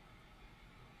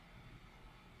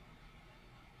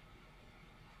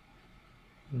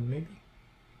 Maybe.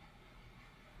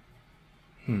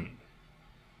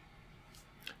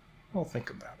 I'll think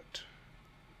about it.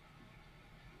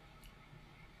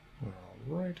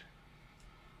 Alright.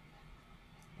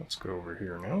 Let's go over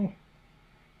here now.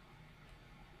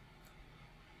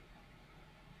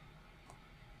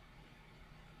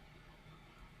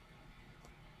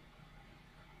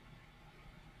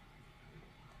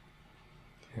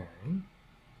 Okay.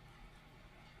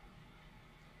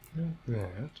 Like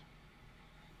that.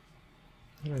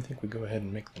 And I think we go ahead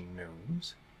and make the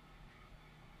nose.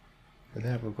 For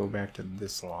that, we'll go back to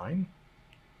this line.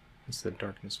 It's the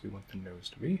darkness we want the nose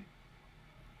to be.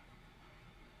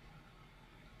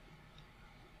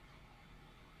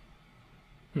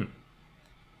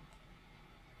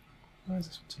 Why is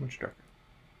this one so much darker?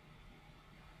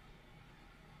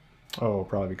 Oh,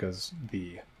 probably because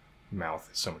the mouth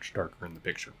is so much darker in the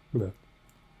picture.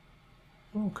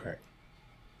 Okay.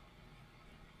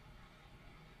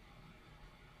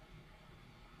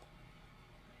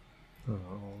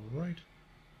 Alright.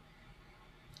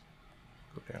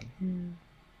 Go down here.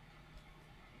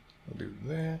 I'll do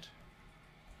that.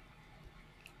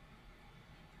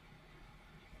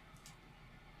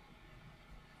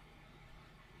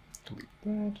 Delete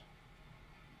that.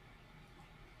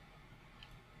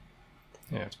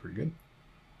 Yeah, that's pretty good.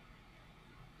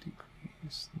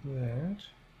 Decrease that.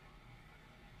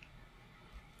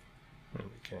 And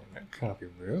we can copy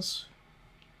this.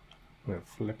 We'll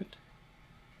flip it.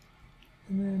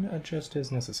 and then adjust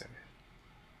as necessary.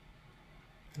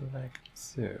 Like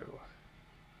so.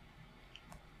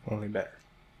 Only better.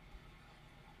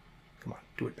 Come on,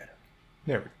 do it better.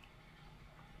 There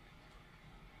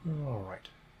we go. Alright.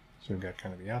 So we've got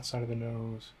kind of the outside of the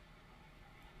nose.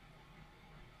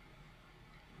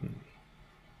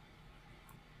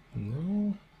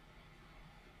 No.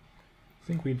 I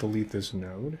think we delete this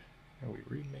node and we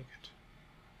remake it.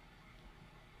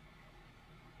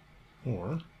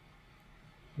 Or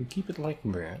we keep it like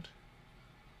that.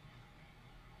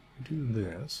 We do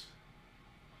this.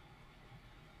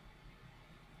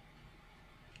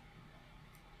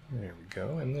 There we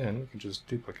go, and then we can just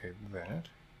duplicate that,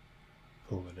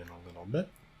 pull it in a little bit.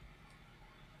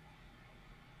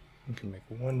 We can make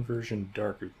one version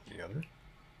darker than the other.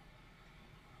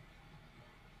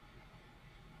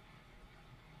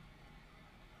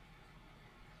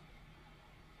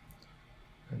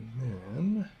 And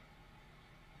then,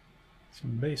 it's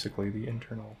basically the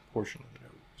internal portion of the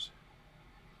nose.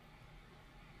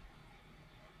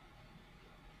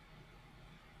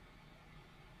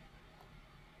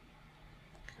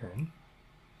 Okay.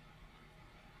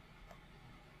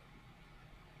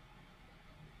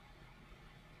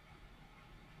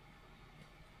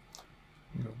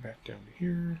 Go back down to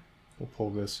here. We'll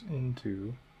pull this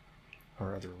into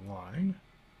our other line.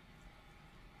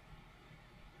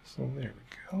 So there we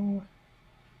go.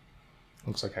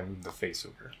 Looks like I moved the face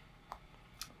over.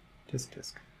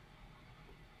 Disc.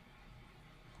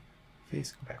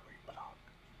 Face, go back where you belong.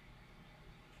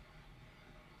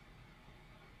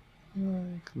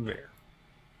 Like there.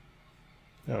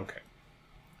 Okay.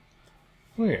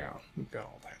 Well, yeah, we've got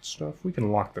all that stuff. We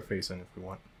can lock the face in if we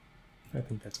want. I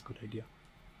think that's a good idea.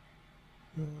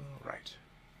 Alright.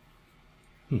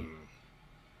 So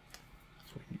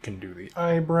you can do the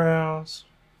eyebrows.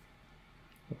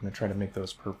 I'm going to try to make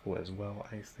those purple as well,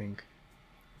 I think.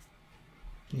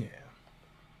 Yeah.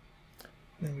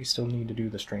 And then we still need to do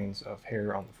the strands of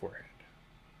hair on the forehead.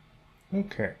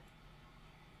 Okay.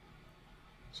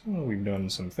 So we've done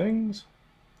some things.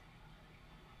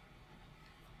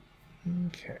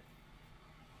 Okay.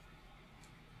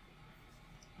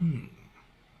 I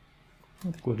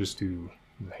think we'll just do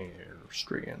the hair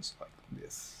strands like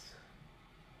this.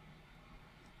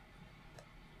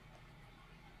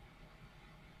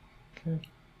 Okay.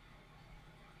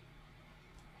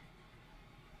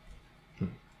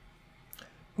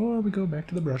 Or we go back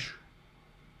to the brush.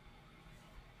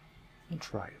 We'll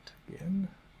try it again.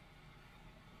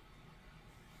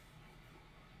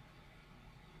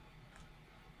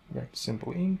 Back to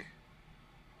simple ink.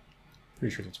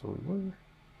 Pretty sure that's where we were.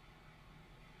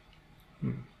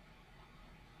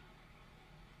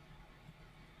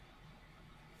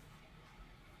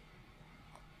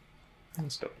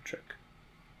 Let's double check.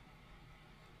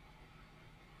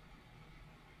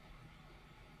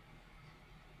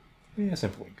 Yeah,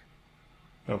 simple ink.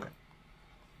 Okay.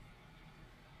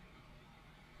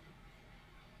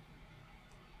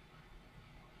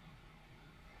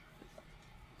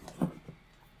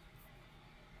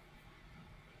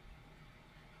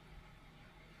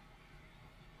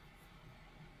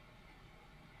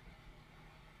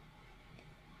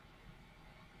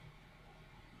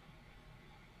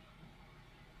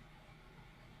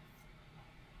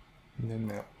 And then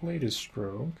that latest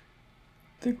stroke,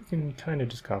 I think we can kind of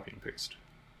just copy and paste.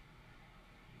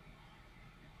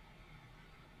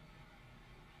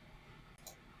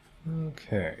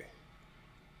 Okay.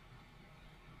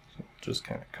 So just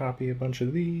kind of copy a bunch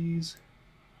of these,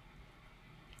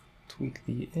 tweak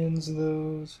the ends of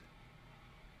those.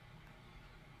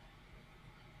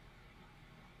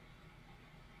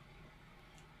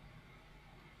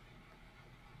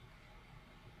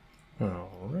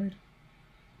 All right.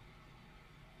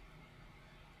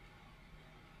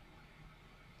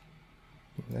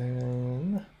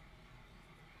 Then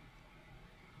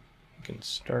we can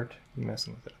start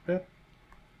messing with it a bit.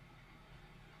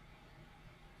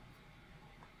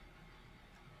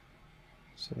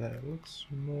 So that it looks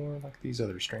more like these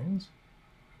other strands.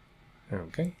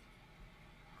 Okay.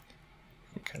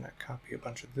 You can kind of copy a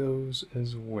bunch of those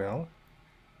as well.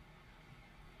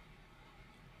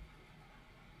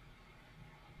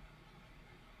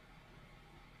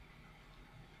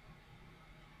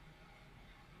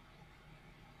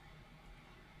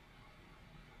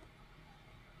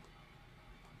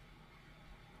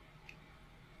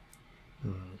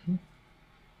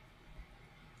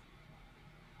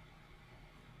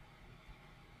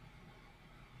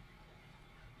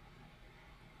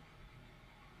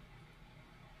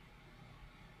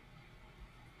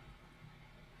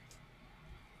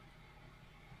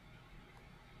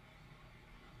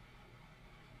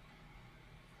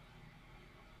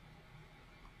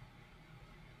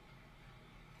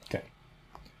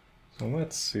 Well,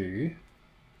 let's see.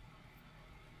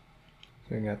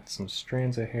 So we got some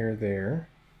strands of hair there.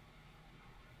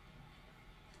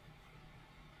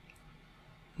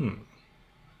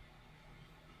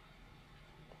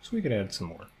 So we could add some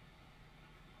more.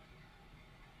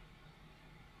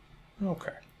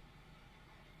 Okay.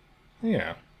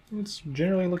 Yeah, it's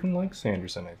generally looking like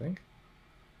Sanderson, I think.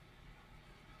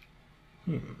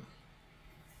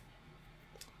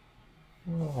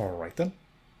 Alright then.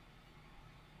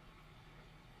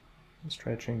 Let's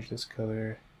try to change this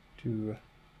color to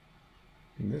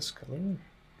this color.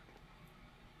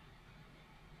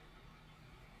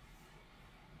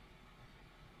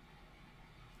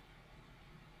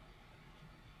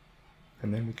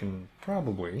 And then we can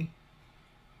probably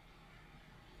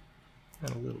add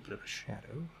a little bit of a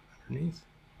shadow underneath.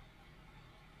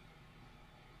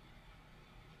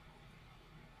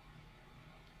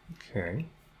 Okay.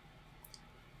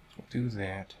 So we'll do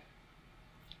that.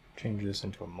 Change this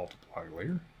into a multiply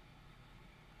layer.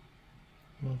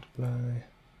 Multiply.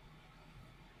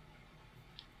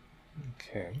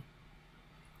 Okay.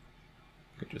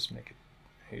 Could just make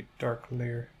it a dark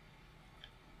layer.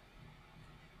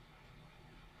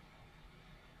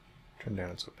 Turn down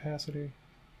its opacity.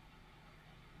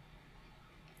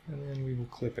 And then we will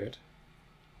clip it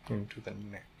into the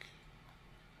neck.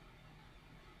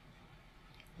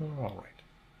 Alright.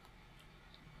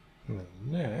 And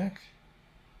the neck,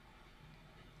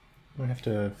 I have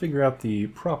to figure out the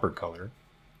proper color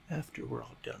after we're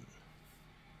all done.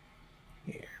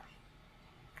 Yeah.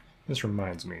 This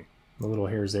reminds me, the little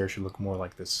hairs there should look more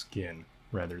like the skin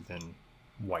rather than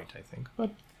white, I think.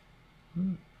 But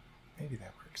maybe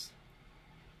that works.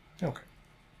 Okay.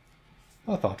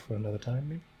 A thought for another time,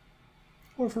 maybe.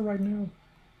 Or for right now.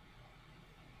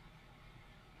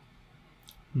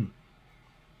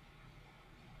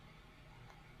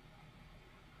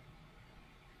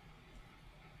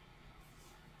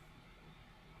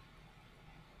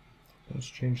 Let's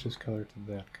change this color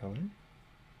to that color.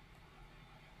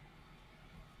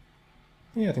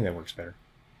 Yeah, I think that works better.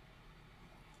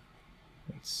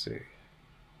 Let's see.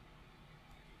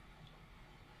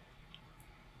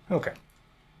 Okay.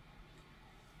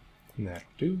 And that'll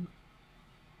do.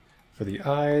 For the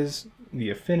eyes, the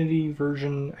Affinity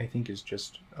version, I think, is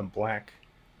just a black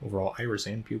overall iris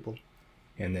and pupil,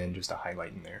 and then just a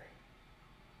highlight in there.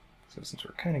 So since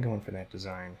we're kind of going for that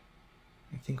design,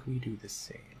 I think we do the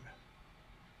same.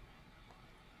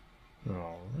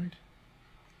 Alright.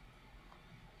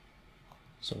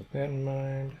 So with that in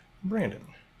mind, Brandon,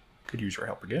 could use your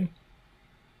help again.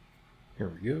 Here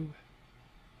we go.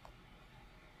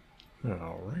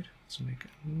 Alright, let's make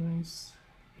a nice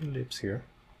ellipse here.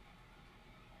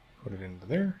 Put it into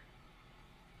there.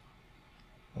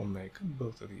 We'll make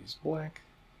both of these black.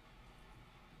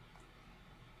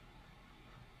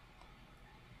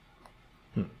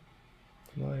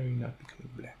 Why are you not becoming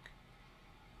black?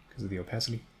 Because of the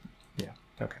opacity? Yeah,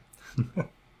 okay.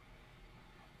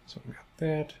 So we got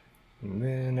that, and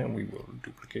then we will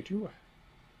duplicate you.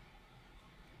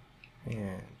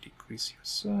 And decrease your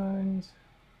size.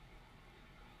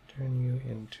 Turn you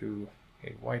into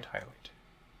a white highlight.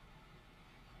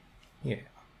 Yeah.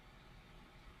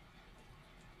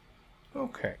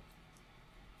 Okay.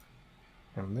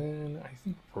 And then I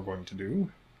think what we're going to do,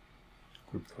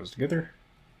 group those together,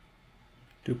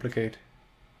 duplicate,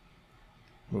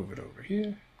 move it over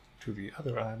here to the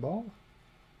other eyeball,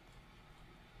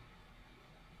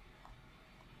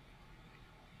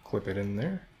 clip it in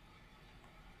there,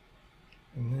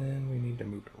 and then we need to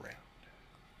move it around.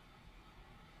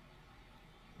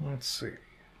 Let's see.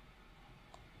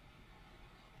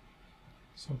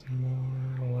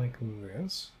 Something more like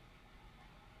this.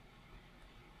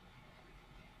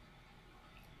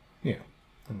 Yeah,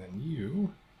 and then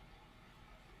you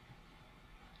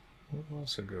will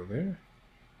also go there.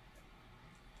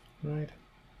 Right.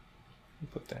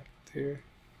 Put that there.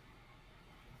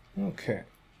 Okay.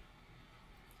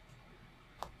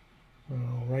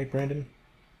 All right, Brandon.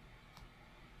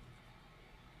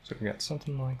 So we got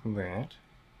something like that.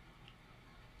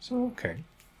 So, okay.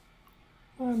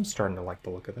 I'm starting to like the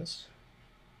look of this.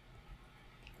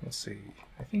 Let's see.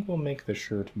 I think we'll make the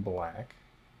shirt black.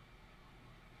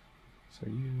 So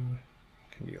you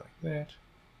can be like that.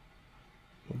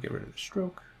 We'll get rid of the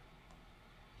stroke.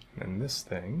 And then this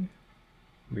thing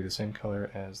will be the same color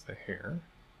as the hair.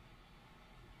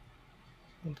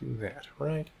 We'll do that,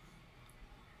 right?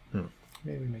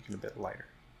 Maybe make it a bit lighter.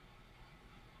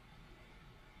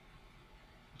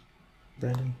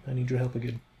 Brandon, I need your help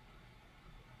again.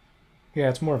 Yeah,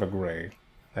 it's more of a gray,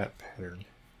 that pattern.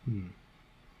 I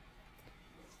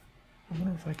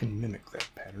wonder if I can mimic that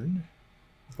pattern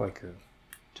with like a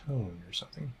tone or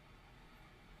something.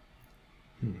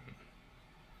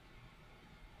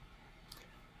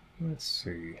 Let's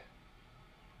see.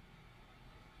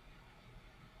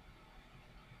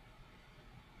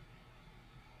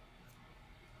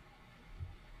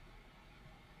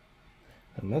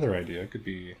 Another idea could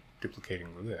be duplicating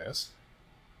this,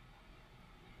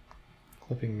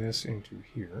 clipping this into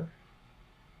here,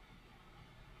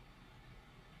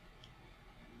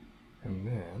 and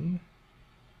then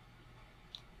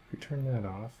if we turn that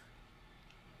off,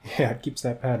 yeah, it keeps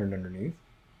that pattern underneath.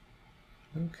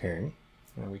 Okay,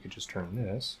 now we could just turn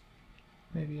this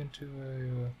maybe into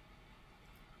a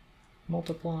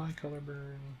multiply, color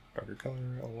burn, darker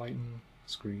color, a lighten,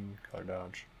 screen, color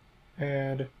dodge,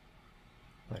 add,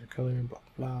 lighter color, blah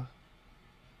blah.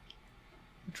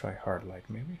 Try hard light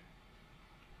maybe.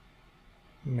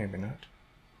 Maybe not.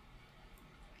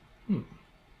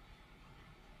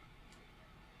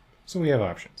 So we have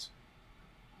options.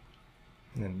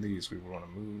 And then these we want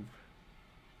to move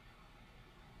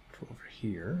to over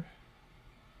here,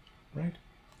 right?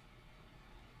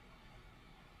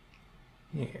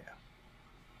 Yeah.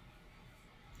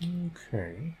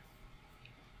 Okay.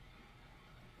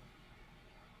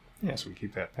 Yeah, so we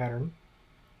keep that pattern.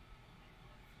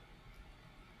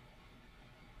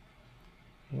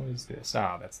 What is this?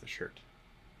 Ah, that's the shirt.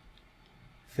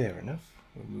 Fair enough.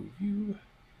 We'll move you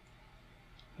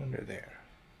under there.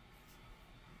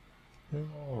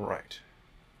 All right.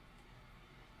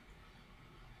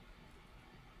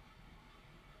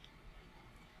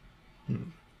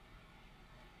 Delete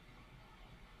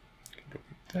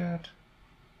that.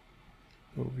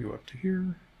 Move you up to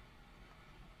here.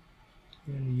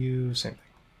 And you, same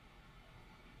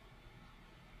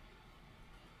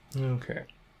thing. Okay.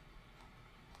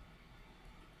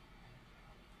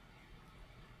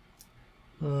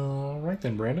 All right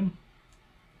then, Brandon.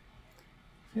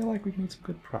 I feel like we've made some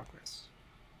good progress.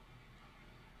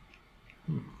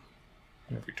 And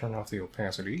if we turn off the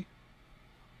opacity,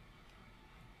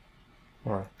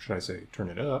 or should I say turn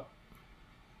it up,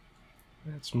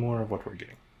 that's more of what we're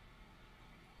getting.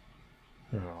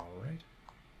 All right.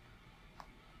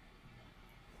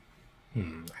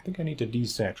 I think I need to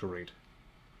desaturate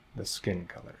the skin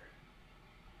color.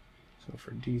 So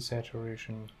for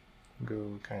desaturation,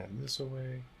 go kind of this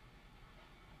away.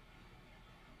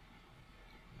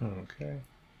 Okay.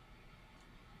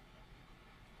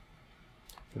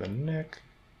 For the neck,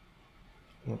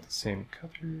 I want the same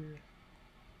color.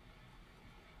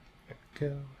 There we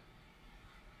go.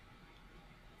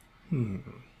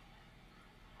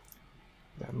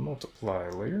 That multiply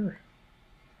layer,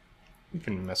 we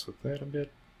can mess with that a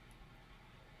bit.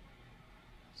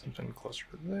 Something closer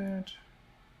to that.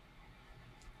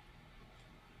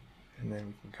 And then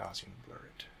we can Gaussian blur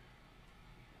it.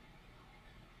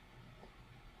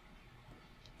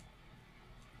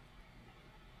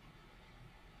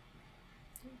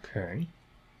 Okay.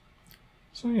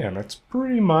 So yeah, that's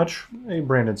pretty much a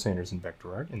Brandon Sanderson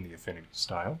vector art in the Affinity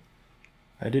style.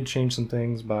 I did change some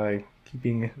things by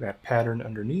keeping that pattern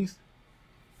underneath.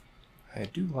 I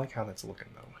do like how that's looking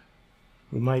though.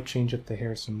 We might change up the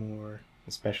hair some more,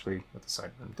 especially with the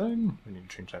sideburn thing. We need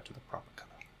to change that to the proper color.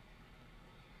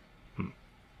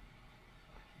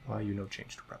 Why you no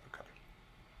change to proper color?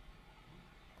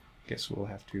 Guess we'll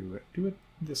have to do it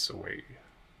this way.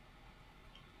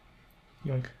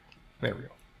 Yoink. There we go.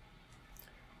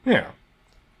 Yeah.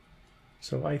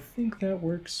 So I think that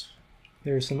works.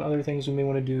 There's some other things we may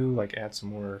want to do, like add some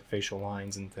more facial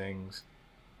lines and things.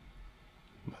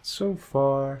 But so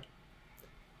far,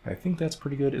 I think that's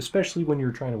pretty good, especially when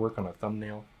you're trying to work on a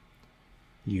thumbnail.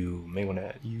 You may want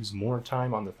to use more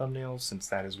time on the thumbnail, since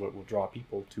that is what will draw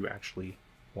people to actually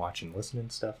watch and listen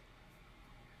and stuff.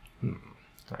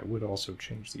 I would also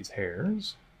change these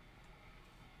hairs.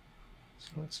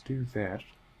 So let's do that.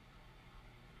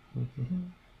 I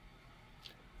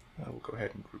will go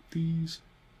ahead and group these.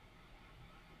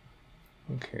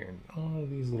 Okay, and all of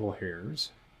these little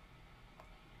hairs,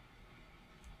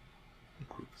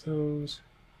 group those.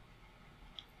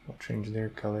 I'll change their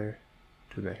color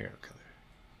to the hair color.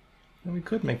 And we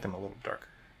could make them a little darker,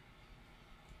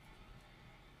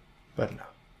 but no.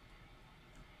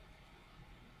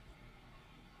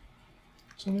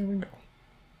 So there we go.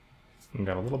 We've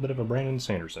got a little bit of a Brandon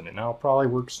Sanderson, and I'll probably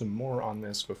work some more on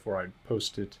this before I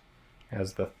post it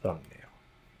as the thumbnail.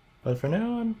 But for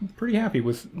now, I'm pretty happy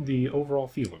with the overall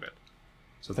feel of it.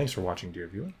 So thanks for watching, dear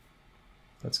viewer.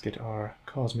 Let's get our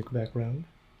cosmic background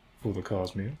for the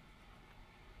Cosmere.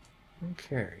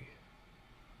 Okay.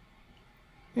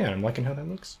 Yeah, I'm liking how that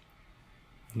looks.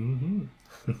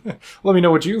 Let me know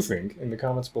what you think in the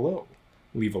comments below.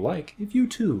 Leave a like if you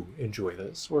too enjoy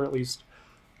this, or at least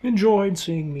enjoyed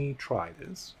seeing me try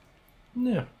this,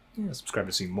 subscribe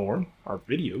to see more art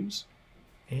videos,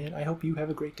 and I hope you have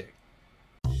a great day.